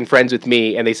they're fucking friends with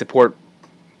me and they support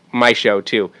my show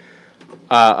too.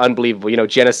 Unbelievable. You know,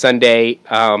 Jenna Sunday,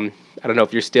 I don't know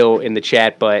if you're still in the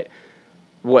chat, but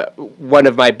one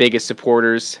of my biggest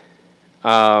supporters.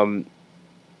 You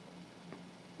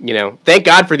know, thank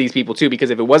God for these people too, because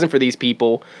if it wasn't for these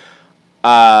people,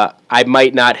 I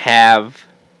might not have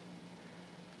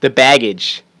the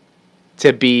baggage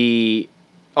to be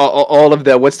all of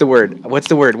the what's the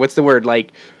word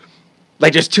like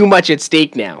there's too much at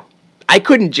stake now. I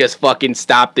couldn't just fucking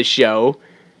stop the show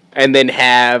and then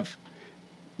have,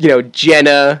 you know,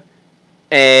 Jenna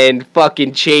and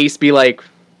fucking Chase be like,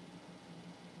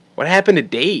 what happened to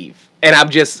Dave? And I'm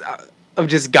just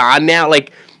gone now.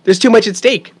 Like, there's too much at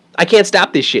stake. I can't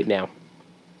stop this shit now.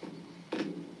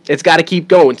 It's got to keep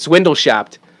going. Swindle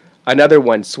Shopped, another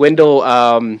one. Swindle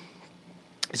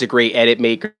is a great edit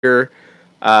maker.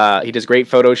 He does great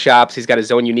photoshops. He's got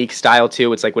his own unique style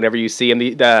too. It's like whenever you see him,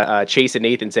 the Chase and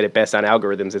Nathan said it best on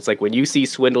Algorithms. It's like when you see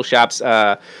Swindle Shop's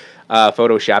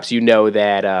photoshops, you know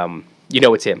that you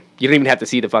know it's him. You don't even have to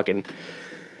see the fucking.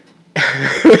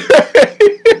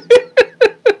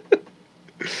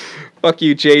 Fuck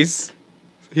you, Chase.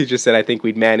 He just said I think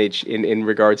we'd manage in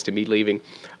regards to me leaving.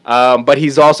 But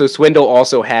Swindle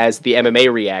also has the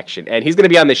MMA reaction, and he's going to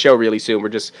be on the show really soon. We're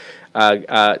just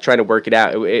trying to work it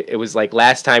out. It was like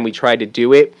last time we tried to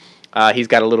do it, he's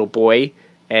got a little boy,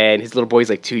 and his little boy's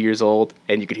like 2 years old,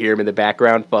 and you could hear him in the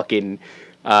background fucking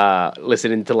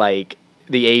listening to like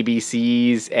the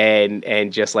ABCs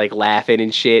and just like laughing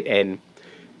and shit. And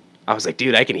I was like,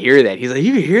 dude, I can hear that. He's like,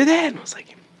 you can hear that? And I was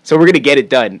like, so we're going to get it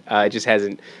done. It just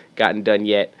hasn't gotten done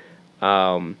yet.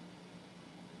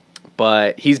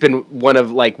 But he's been one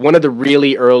of the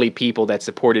really early people that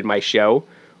supported my show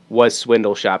was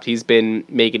Swindle Shopped. He's been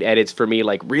making edits for me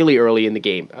like really early in the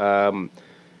game.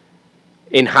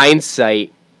 In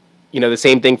hindsight, you know, the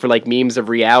same thing for like Memes of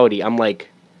Reality. I'm like,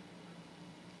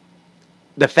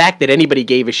 the fact that anybody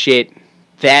gave a shit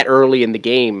that early in the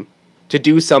game to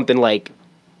do something like,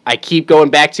 I keep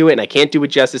going back to it and I can't do it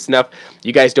justice enough.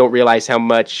 You guys don't realize how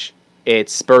much it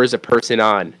spurs a person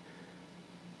on.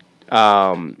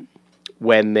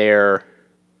 When they're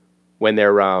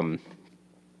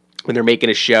making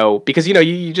a show, because you know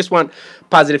you just want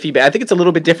positive feedback. I think it's a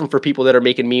little bit different for people that are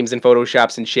making memes and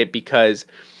photoshops and shit, because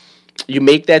you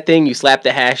make that thing, you slap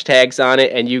the hashtags on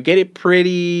it, and you get it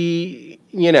pretty,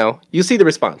 you know, you'll see the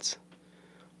response.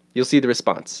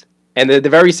 And the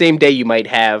very same day you might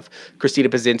have Christina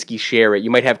Pazinski share it, you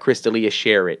might have Chris D'Elia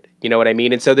share it, you know what I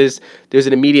mean? And so there's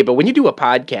an immediate, but when you do a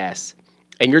podcast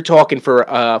and you're talking for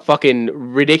a fucking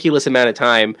ridiculous amount of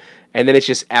time, and then it's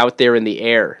just out there in the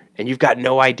air, and you've got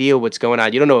no idea what's going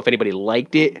on. You don't know if anybody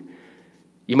liked it.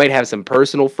 You might have some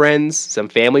personal friends, some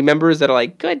family members that are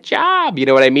like, good job, you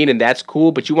know what I mean? And that's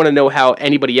cool, but you want to know how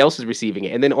anybody else is receiving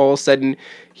it. And then all of a sudden,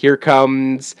 here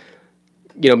comes,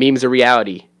 you know, Memes of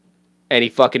Reality, and he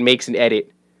fucking makes an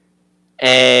edit.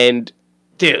 And,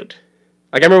 dude,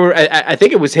 like I remember, I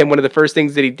think it was him, one of the first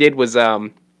things that he did was,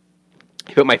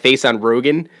 he put my face on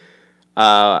Rogan,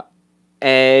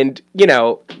 and, you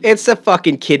know, it's a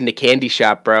fucking kid in a candy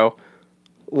shop, bro.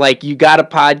 Like, you got a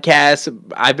podcast.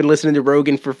 I've been listening to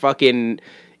Rogan for fucking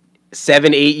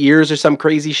 7-8 years or some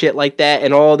crazy shit like that,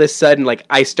 and all of a sudden, like,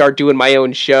 I start doing my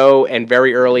own show, and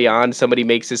very early on, somebody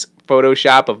makes this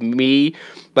Photoshop of me,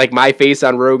 like, my face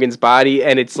on Rogan's body,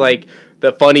 and it's, like,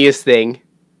 the funniest thing.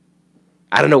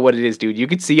 I don't know what it is, dude. You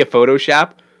could see a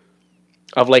Photoshop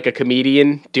of like a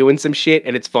comedian doing some shit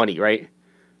and it's funny, right?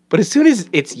 But as soon as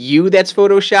it's you that's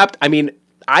photoshopped, I mean,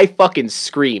 I fucking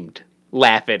screamed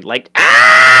laughing like,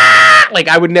 ah! Like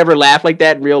I would never laugh like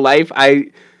that in real life.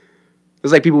 It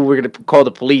was like people were going to call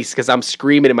the police because I'm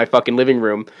screaming in my fucking living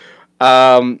room.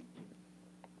 But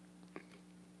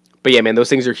yeah, man, those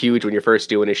things are huge when you're first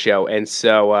doing a show. And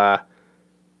so, I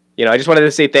just wanted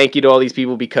to say thank you to all these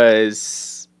people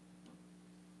because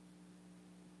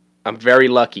I'm very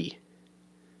lucky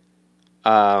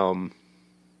to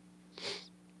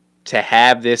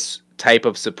have this type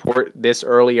of support this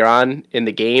early on in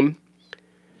the game.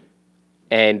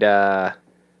 And, I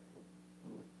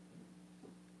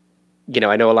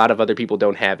know a lot of other people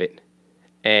don't have it.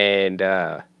 And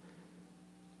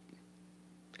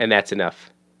that's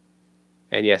enough.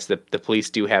 And yes, the police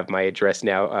do have my address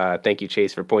now. Thank you,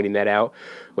 Chase, for pointing that out,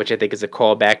 which I think is a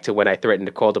callback to when I threatened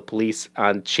to call the police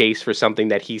on Chase for something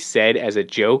that he said as a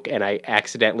joke, and I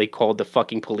accidentally called the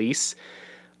fucking police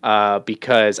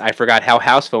because I forgot how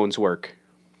house phones work.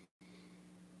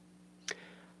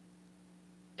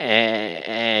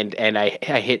 And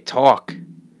I hit talk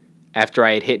after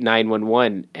I had hit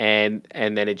 911, and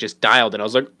then it just dialed, and I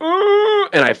was like,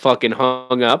 and I fucking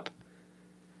hung up,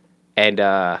 and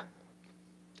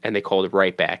they called it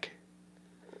right back.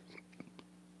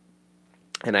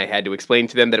 And I had to explain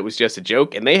to them that it was just a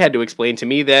joke, and they had to explain to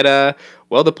me that,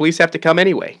 the police have to come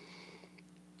anyway.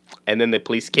 And then the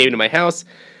police came to my house,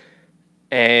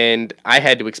 and I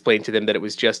had to explain to them that it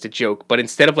was just a joke. But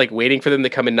instead of, waiting for them to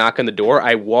come and knock on the door,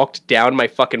 I walked down my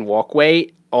fucking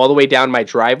walkway, all the way down my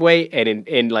driveway, and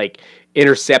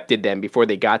intercepted them before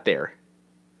they got there.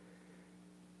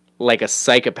 Like a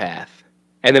psychopath.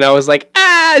 And then I was like,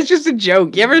 it's just a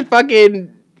joke. You ever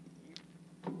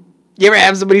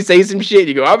have somebody say some shit?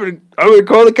 You go, I'm gonna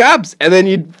call the cops. And then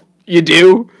you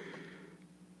do.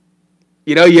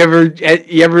 You ever,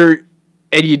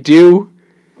 and you do.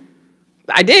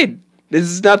 I did. This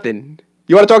is nothing.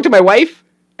 You want to talk to my wife?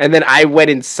 And then I went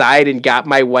inside and got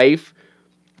my wife,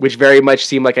 which very much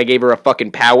seemed like I gave her a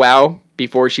fucking powwow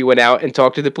before she went out and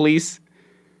talked to the police.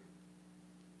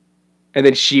 And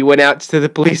then she went out to the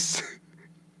police.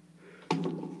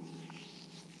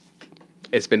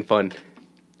 It's been fun.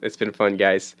 It's been fun,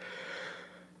 guys.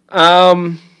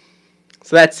 So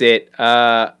that's it.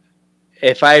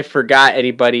 If I forgot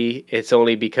anybody, it's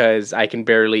only because I can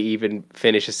barely even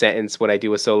finish a sentence when I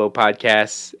do a solo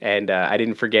podcast, and I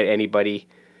didn't forget anybody.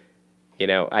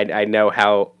 I know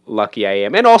how lucky I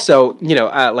am. And also,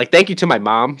 thank you to my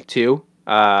mom, too.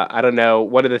 I don't know,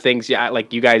 one of the things, you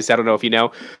guys, I don't know if you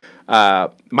know,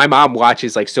 my mom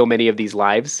watches, so many of these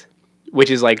lives,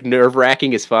 which is,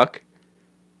 nerve-wracking as fuck.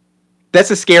 That's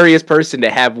the scariest person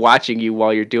to have watching you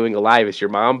while you're doing a live is your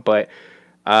mom, but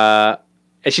and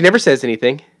she never says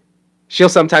anything. She'll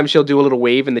do a little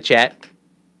wave in the chat.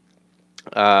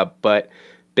 But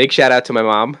big shout out to my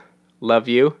mom. Love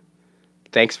you.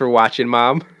 Thanks for watching,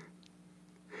 Mom.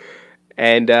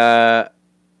 And I've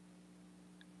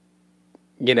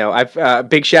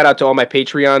big shout out to all my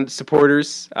Patreon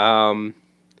supporters. The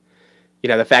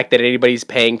fact that anybody's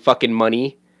paying fucking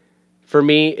money for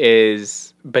me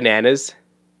is bananas,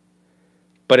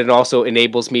 but it also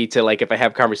enables me to, if I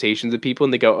have conversations with people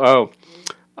and they go,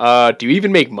 do you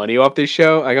even make money off this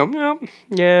show? I go, no,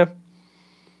 yeah,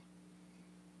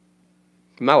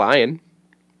 I'm not lying,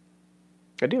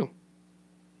 I do.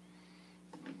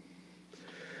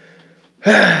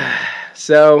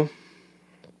 So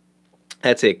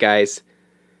that's it, guys.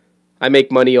 I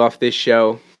make money off this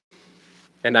show,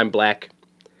 and I'm black,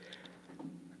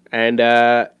 and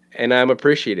I'm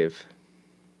appreciative.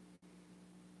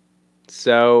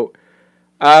 So,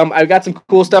 I've got some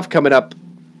cool stuff coming up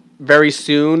very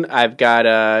soon. I've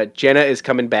got, Jenna is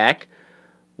coming back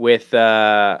with,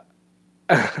 hi,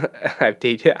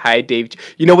 Dave.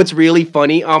 You know what's really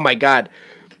funny? Oh my God.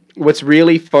 What's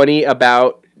really funny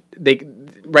about,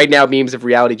 right now, Memes of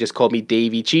Reality just called me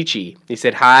Davey Chi-Chi. He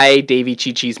said, hi, Davey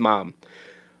Chi-Chi's mom.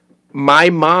 My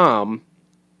mom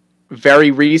very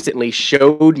recently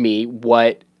showed me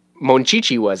what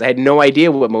Monchichi was. I had no idea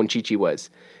what Monchichi was.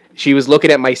 She was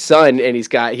looking at my son, and he's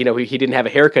got, he didn't have a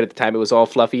haircut at the time. It was all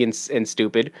fluffy and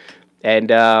stupid. And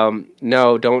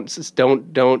no,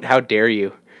 don't. How dare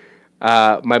you?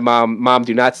 My mom,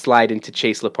 do not slide into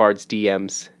Chase Lepard's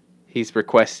DMs. He's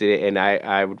requested it, and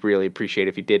I would really appreciate it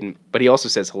if he didn't. But he also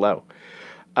says hello.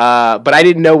 But I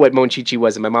didn't know what Monchichi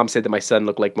was, and my mom said that my son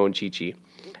looked like Monchichi.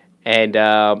 And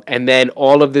then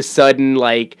all of a sudden,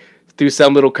 through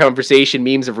some little conversation,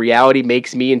 Memes of Reality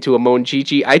makes me into a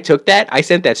Monchichi. I took that. I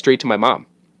sent that straight to my mom.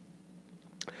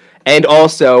 And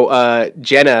also,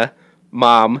 Jenna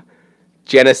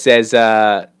says,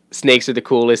 snakes are the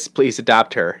coolest. Please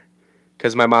adopt her.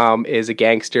 Because my mom is a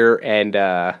gangster, and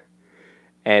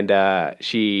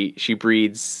she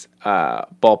breeds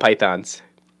ball pythons.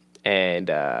 And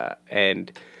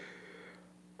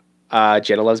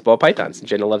Jenna loves ball pythons. And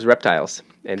Jenna loves reptiles.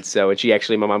 And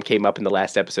my mom came up in the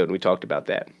last episode and we talked about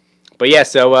that. But yeah,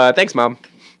 so thanks, Mom.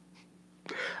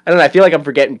 I don't know. I feel like I'm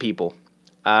forgetting people.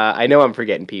 I know I'm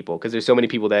forgetting people because there's so many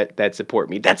people that support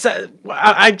me.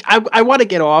 I want to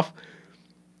get off,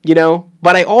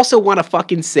 but I also want to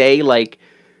fucking say, like,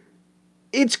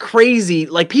 it's crazy.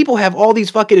 Like, people have all these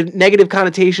fucking negative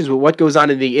connotations with what goes on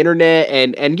in the internet,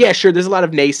 and yeah, sure, there's a lot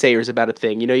of naysayers about a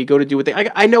thing. You go to do a thing.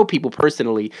 I know people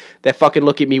personally that fucking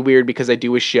look at me weird because I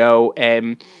do a show,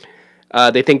 and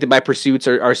they think that my pursuits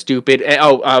are stupid.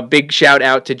 And, big shout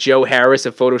out to Joe Harris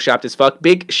of Photoshopped as Fuck.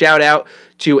 Big shout out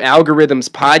to Algorithms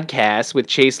Podcast with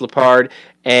Chase Lepard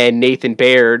and Nathan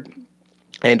Baird.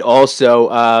 And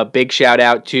also, big shout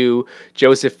out to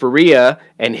Joseph Faria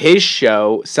and his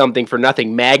show, Something for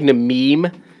Nothing. Magnum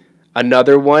Meme,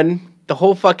 another one. The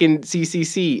whole fucking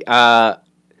CCC. What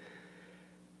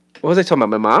was I talking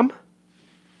about? My mom?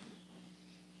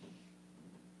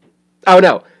 Oh,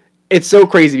 no. It's so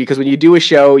crazy because when you do a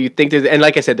show, you think there's, and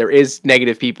like I said, there is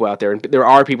negative people out there, and there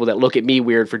are people that look at me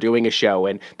weird for doing a show,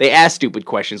 and they ask stupid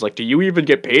questions like, do you even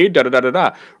get paid? Da da da da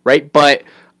da. Right? But,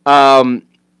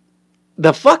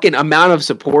 the fucking amount of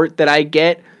support that I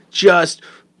get just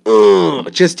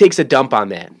takes a dump on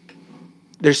that.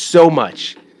 There's so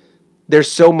much.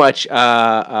 There's so much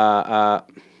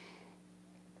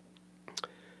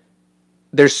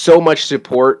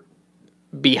support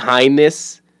behind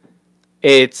this.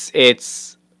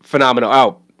 It's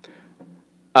phenomenal.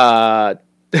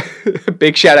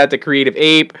 Big shout out to Creative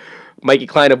Ape, Mikey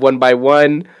Klein of One by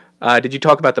One. Did you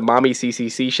talk about the Mommy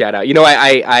CCC shout out?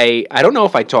 I don't know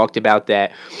if I talked about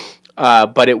that,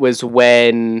 but it was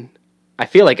when I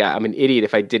feel like I'm an idiot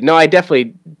if I did. No, I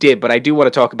definitely did, but I do want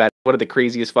to talk about one of the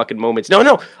craziest fucking moments.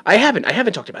 No, I haven't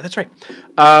talked about it. That's right.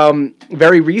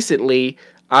 Very recently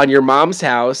on Your Mom's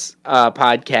House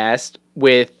podcast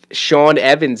with Sean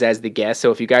Evans as the guest.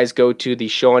 So if you guys go to the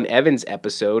Sean Evans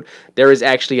episode, there is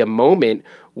actually a moment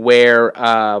where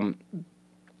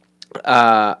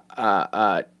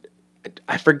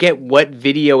I forget what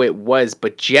video it was,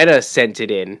 but Jenna sent it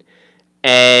in,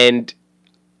 and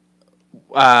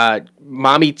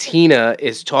Mommy Tina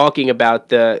is talking about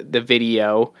the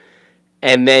video,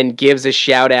 and then gives a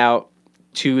shout out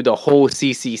to the whole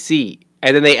CCC,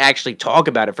 and then they actually talk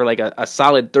about it for like a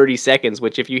solid 30 seconds.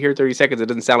 Which, if you hear 30 seconds, it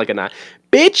doesn't sound like a knot.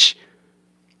 Bitch,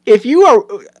 if you are,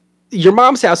 Your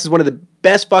Mom's House is one of the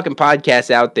best fucking podcasts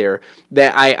out there.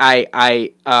 That I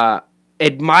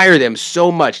admire them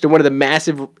so much. They're one of the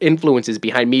massive influences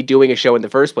behind me doing a show in the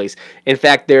first place. In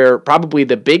fact, they're probably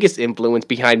the biggest influence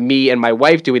behind me and my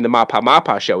wife doing the Mapa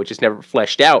Mapa show, which is never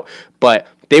fleshed out, but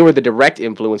they were the direct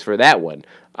influence for that one.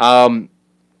 And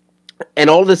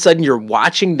all of a sudden you're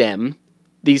watching them,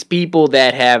 these people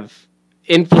that have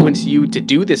influenced you to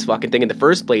do this fucking thing in the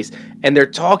first place, and they're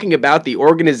talking about the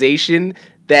organization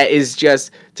that is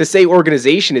just, to say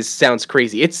organization sounds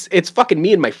crazy. It's fucking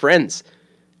me and my friends.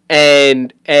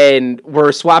 And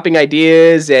we're swapping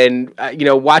ideas and,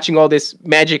 watching all this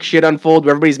magic shit unfold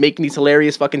where everybody's making these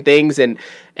hilarious fucking things. And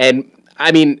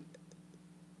I mean,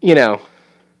 if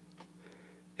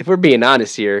we're being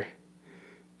honest here,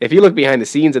 if you look behind the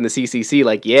scenes in the CCC,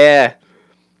 like, yeah,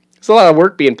 there's a lot of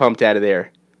work being pumped out of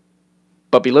there.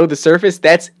 But below the surface,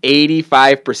 that's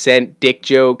 85% dick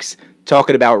jokes,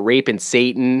 talking about rape and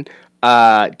Satan,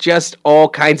 just all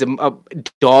kinds of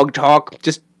dog talk,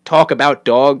 just talk about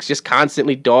dogs, just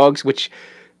constantly dogs, which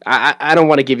I don't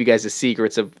want to give you guys the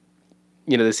secrets of,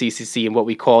 the CCC and what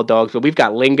we call dogs, but we've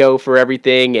got lingo for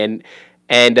everything, and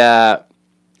no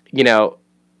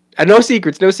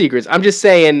secrets. I'm just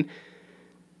saying,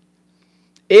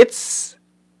 what's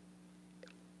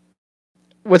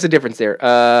the difference there?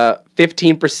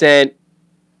 15%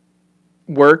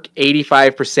 work,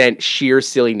 85% sheer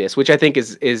silliness, which I think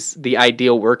is the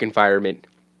ideal work environment.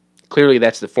 Clearly,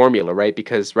 that's the formula, right?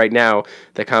 Because right now,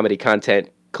 the Comedy Content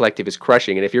Collective is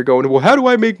crushing. And if you're going, well, how do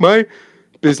I make my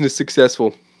business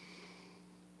successful?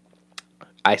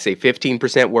 I say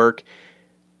 15% work,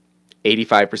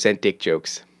 85% dick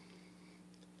jokes.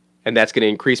 And that's going to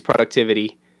increase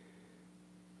productivity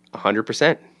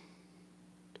 100%.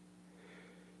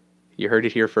 You heard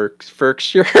it here first.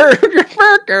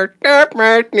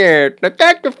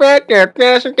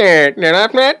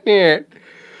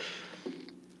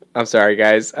 I'm sorry,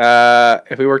 guys.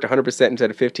 If we worked 100% instead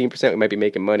of 15%, we might be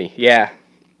making money. Yeah,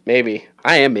 maybe.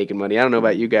 I am making money. I don't know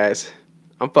about you guys.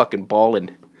 I'm fucking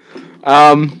balling.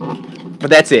 But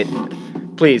that's it.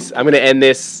 Please, I'm going to end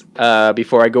this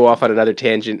before I go off on another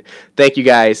tangent. Thank you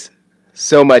guys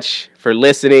so much for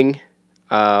listening.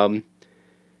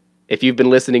 If you've been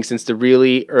listening since the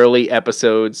really early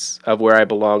episodes of Where I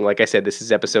Belong, like I said, this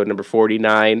is episode number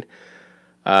 49.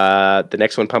 The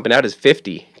next one pumping out is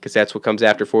 50, because that's what comes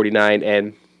after 49,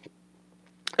 and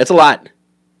that's a lot.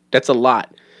 That's a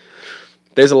lot.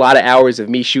 There's a lot of hours of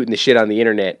me shooting the shit on the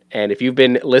internet, and if you've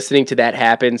been listening to that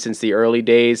happen since the early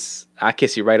days, I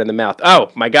kiss you right on the mouth.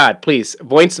 Oh, my God, please.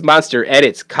 Voice Monster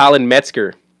edits, Colin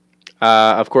Metzger.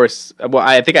 Of course, well,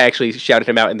 I think I actually shouted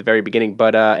him out in the very beginning,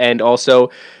 but, and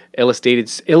also Illustrated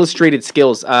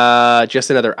Skills, just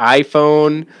another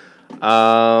iPhone.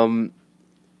 I'm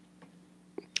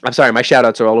sorry, my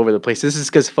shout-outs are all over the place. This is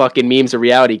because fucking Memes of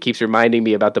Reality keeps reminding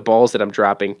me about the balls that I'm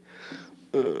dropping.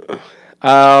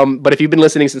 But if you've been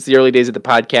listening since the early days of the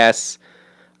podcast,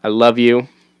 I love you.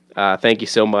 Thank you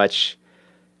so much.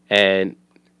 And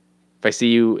if I see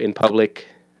you in public,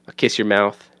 I'll kiss your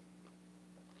mouth.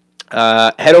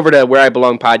 Head over to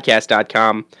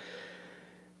whereibelongpodcast.com.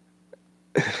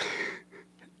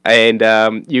 And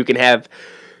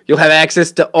you'll have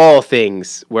access to all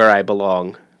things Where I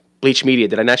Belong. Bleach Media.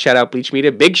 Did I not shout out Bleach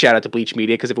Media? Big shout out to Bleach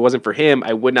Media, because if it wasn't for him,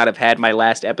 I would not have had my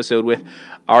last episode with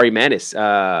Ari Manis. He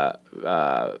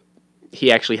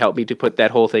actually helped me to put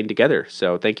that whole thing together.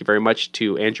 So thank you very much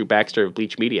to Andrew Baxter of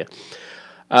Bleach Media.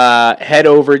 Head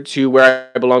over to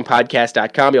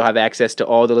whereibelongpodcast.com. You'll have access to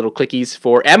all the little clickies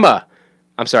for Emma.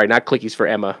 I'm sorry, not clickies for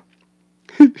Emma.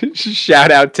 Shout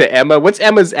out to Emma. What's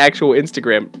Emma's actual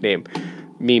Instagram name?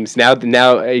 Memes. Now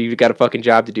you've got a fucking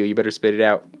job to do. You better spit it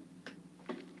out.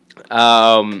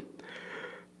 To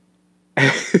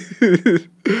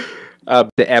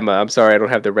Emma, I'm sorry, I don't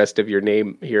have the rest of your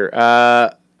name here.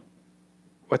 What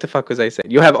the fuck was I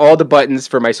saying? You'll have all the buttons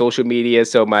for my social media,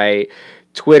 so my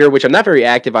Twitter, which I'm not very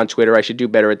active on Twitter, I should do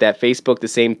better at that. Facebook, the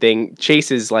same thing. Chase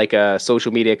is like a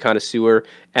social media connoisseur.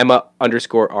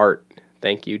 Emma_art.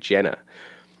 Thank you, Jenna.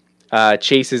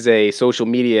 Chase is a social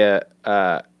media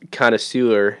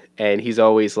connoisseur, and he's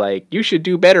always like, you should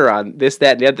do better on this,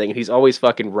 that, and the other thing. And he's always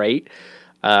fucking right.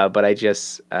 But I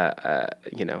just,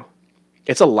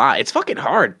 it's a lot. It's fucking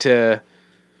hard to,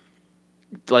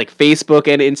 like, Facebook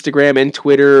and Instagram and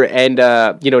Twitter and,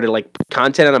 to, like, put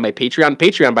content on my Patreon.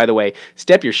 Patreon, by the way,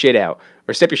 step your shit out.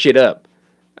 Or step your shit up.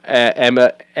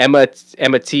 Emma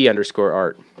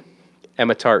T_art.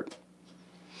 Emma Tart.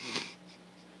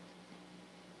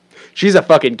 She's a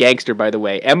fucking gangster, by the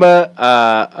way. Emma,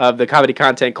 of the Comedy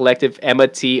Content Collective, Emma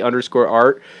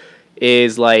T_art,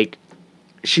 is like,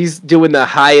 she's doing the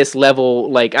highest level.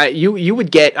 Like, I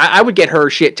would get her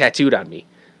shit tattooed on me.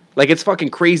 Like, it's fucking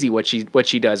crazy what she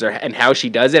does and how she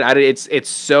does it. It's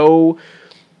so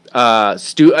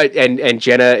and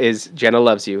Jenna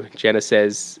loves you. Jenna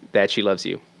says that she loves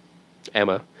you,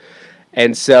 Emma.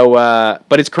 And so,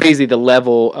 but it's crazy the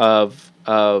level of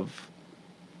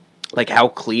like how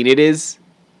clean it is.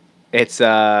 It's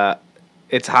high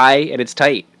and it's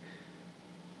tight.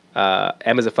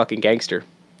 Emma's a fucking gangster.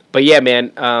 But yeah,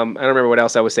 man, I don't remember what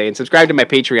else I was saying. Subscribe to my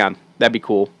Patreon. That'd be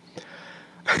cool.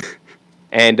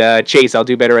 And Chase, I'll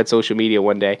do better at social media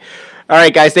one day. All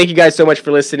right, guys, thank you guys so much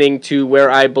for listening to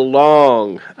Where I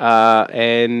Belong.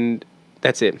 And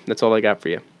that's it. That's all I got for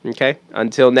you. Okay?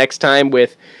 Until next time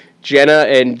with Jenna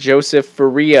and Joseph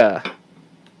Faria.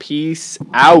 Peace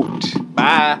out.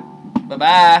 Bye.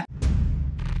 Bye-bye.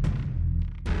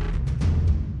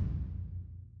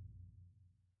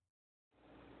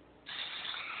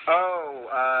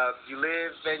 You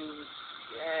live and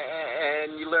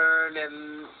you learn,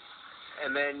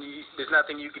 and then there's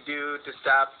nothing you could do to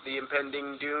stop the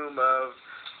impending doom of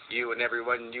you and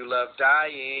everyone you love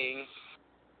dying.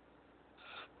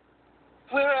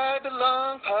 Where I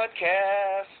Belong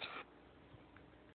podcast.